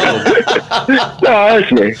 No,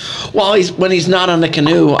 that's me. Well, when he's not on the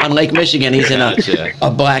canoe on Lake Michigan, he's in Gotcha.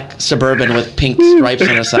 a black Suburban with pink stripes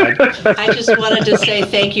on the side. I just wanted to say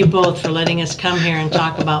thank you both for letting us come here and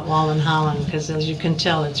talk about Wahl-Holland, because as you can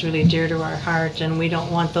tell, it's really dear to our heart, and we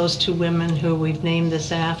don't want those 2 women who we've named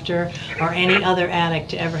this after, or any other addict,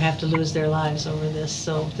 to ever have to lose their lives over this.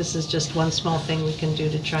 So this is just one small thing we can do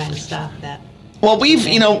to try and stop that. Well,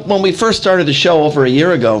 when we first started the show over a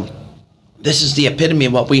year ago, this is the epitome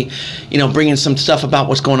of what we, bringing some stuff about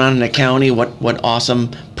what's going on in the county, what awesome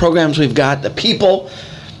programs we've got, the people.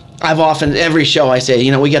 Every show I say,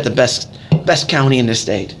 we got the best county in the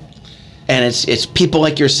state. And it's people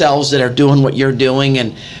like yourselves that are doing what you're doing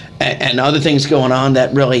and other things going on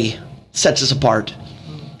that really sets us apart.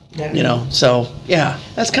 So yeah,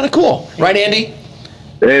 that's kind of cool, right, Andy?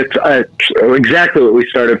 It's exactly what we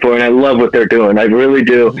started for, and I love what they're doing. I really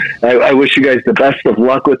do. I wish you guys the best of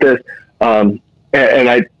luck with this. And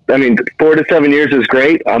I mean, 4 to 7 years is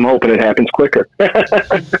great. I'm hoping it happens quicker.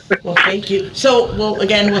 Well, thank you. So,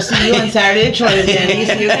 again, we'll see you on Saturday at Troy's, Danny,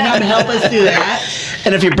 so you can come help us do that.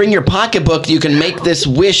 And if you bring your pocketbook, you can make this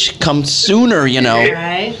wish come sooner,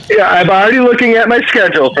 Right? Yeah, I'm already looking at my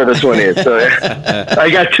schedule for the 20th. So I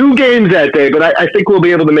got 2 games that day, but I think we'll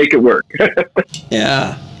be able to make it work.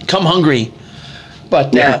 Yeah, come hungry.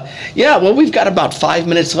 But, well, we've got about 5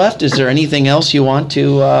 minutes left. Is there anything else you want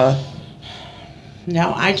to...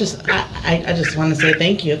 No, I just want to say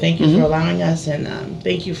thank you. Thank you for allowing us, and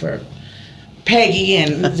thank you for Peggy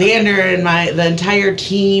and Xander and the entire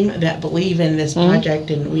team that believe in this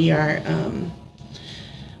project. And we are,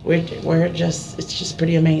 it's just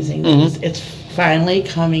pretty amazing. It's finally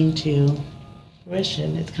coming to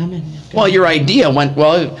fruition. It's coming. Well, your idea went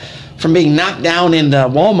from being knocked down in the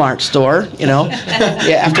Walmart store,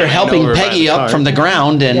 after helping Peggy up from the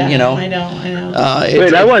ground, and I know.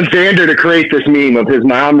 Wait, I want Xander to create this meme of his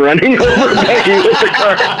mom running over Peggy with the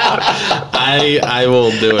car. I will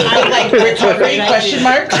do it. I like recovery, question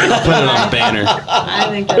mark. Put it on a banner. I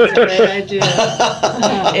think that's a great idea.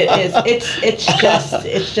 It is.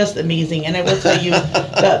 It's just amazing. And I will tell you,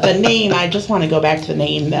 the name. I just want to go back to the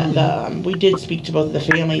name. We did speak to both of the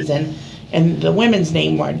families, and the women's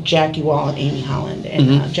name were Jackie Wahl and Amy Holland.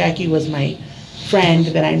 And Jackie was my friend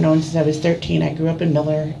that I've known since I was 13. I grew up in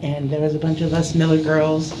Miller, and there was a bunch of us Miller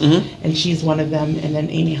girls, and she's one of them. And then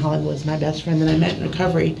Amy Holland was my best friend that I met in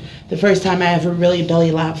recovery. The first time I ever really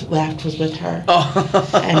belly laughed was with her.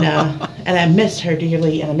 And I miss her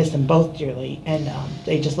dearly, and I miss them both dearly. And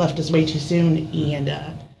they just left us way too soon. And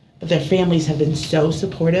but their families have been so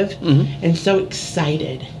supportive and so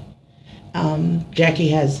excited. Jackie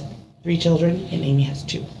has 3 children, and Amy has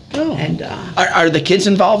 2. Oh. And are the kids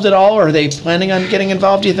involved at all, or are they planning on getting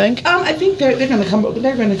involved, do you think? I think they're going to come.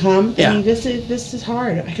 They're going to come. Yeah. I mean, this is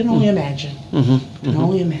hard. I can only imagine. I can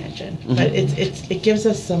only imagine. But it gives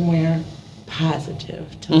us somewhere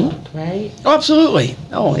positive to look, right? Oh, absolutely.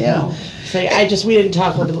 Oh, yeah. So we didn't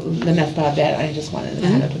talk enough about that. I just wanted to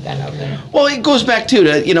kind of put that out there. Well, it goes back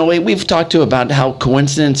to we've talked about how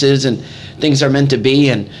coincidences and things are meant to be,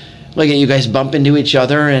 and look at you guys bump into each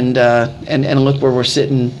other, and look where we're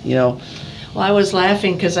sitting, Well, I was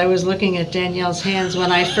laughing because I was looking at Danielle's hands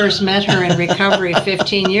when I first met her in recovery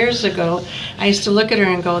 15 years ago. I used to look at her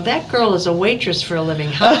and go, that girl is a waitress for a living.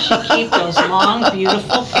 How does she keep those long,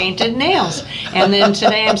 beautiful, painted nails? And then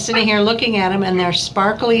today I'm sitting here looking at them, and they're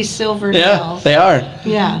sparkly silver nails. They are.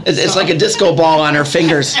 Yeah. It's like a disco ball on her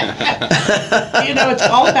fingers. It's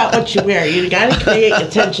all about what you wear. You got to create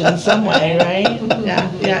attention in some way, right?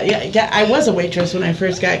 Yeah. I was a waitress when I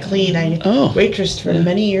first got clean. I waitressed for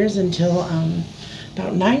many years until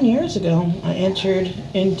about 9 years ago, I entered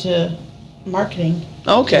into marketing.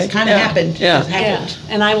 Okay. It kind of happened. Yeah.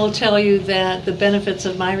 And I will tell you that the benefits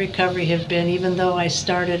of my recovery have been, even though I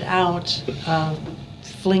started out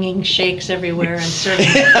flinging shakes everywhere and serving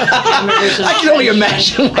hamburgers and I can only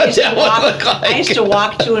imagine what that would look like. I used to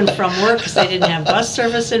walk to and from work because they didn't have bus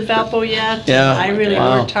service in Valpo yet. Yeah. I really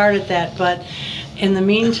worked hard at that, but in the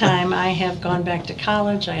meantime, I have gone back to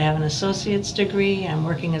college. I have an associate's degree. I'm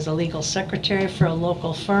working as a legal secretary for a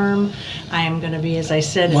local firm. I am going to be, as I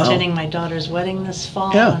said, attending my daughter's wedding this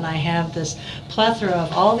fall. Yeah. And I have this plethora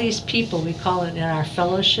of all these people, we call it in our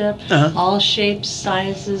fellowship, all shapes,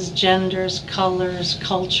 sizes, genders, colors,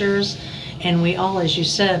 cultures. And we all, as you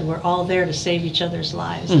said, we're all there to save each other's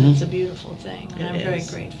lives. And it's a beautiful thing. And I'm very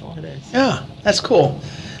grateful. It is. Yeah, that's cool.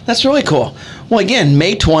 That's really cool. Well, again,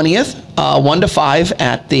 May 20th, 1 to 5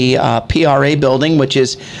 at the PRA building, which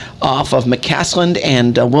is off of McCaslin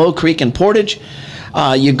and Willow Creek and Portage.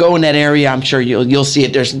 You go in that area, I'm sure you'll see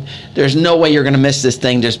it. There's no way you're going to miss this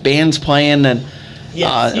thing. There's bands playing and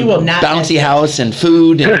Yes, you will not bouncy house and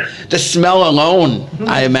food. And the smell alone,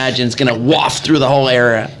 I imagine, is going to waft through the whole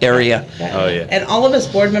area. Oh, yeah. And all of us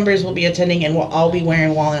board members will be attending, and we'll all be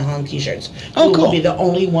wearing Wahl-Holland t-shirts. Oh, we cool. will be the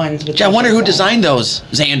only ones with Gee, I wonder who t-shirts on. designed those,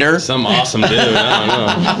 Xander. Some awesome dude.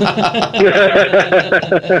 I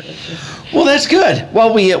don't know. Well, that's good.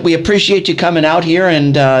 Well, we appreciate you coming out here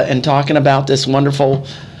and talking about this wonderful,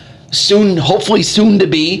 hopefully soon to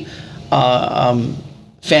be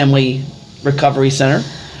family recovery center.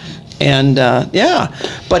 And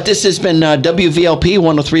but this has been WVLP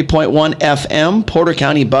 103.1 FM, Porter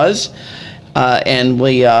County Buzz. And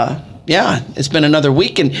it's been another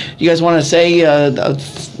week. And you guys want to say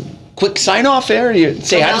quick sign off there? You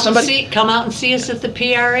say hi to somebody? Come out and see us at the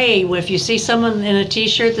PRA. If you see someone in a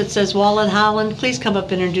T-shirt that says Wahl-Holland, please come up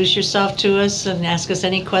and introduce yourself to us and ask us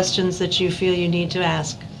any questions that you feel you need to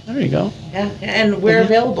ask. There you go. Yeah, and we're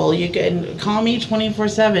available. You can call me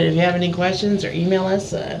 24/7 if you have any questions, or email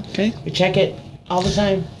us. Okay. We check it all the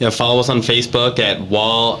time. Yeah, follow us on Facebook at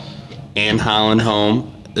Wall and Holland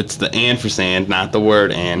Home. It's the "and" for sand, not the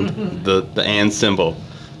word "and," the "and" symbol.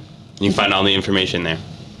 You can find all the information there.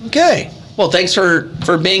 Okay. Well, thanks for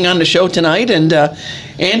being on the show tonight. And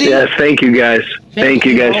Andy? Yes, thank you guys. Thank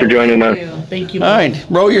you guys for joining us. Thank you. All right.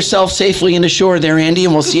 Row yourself safely into shore there, Andy,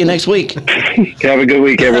 and we'll see you next week. Have a good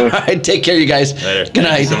week, everyone. All right. Take care, you guys. Later. Good night.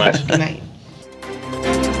 Thank you so much. Good night.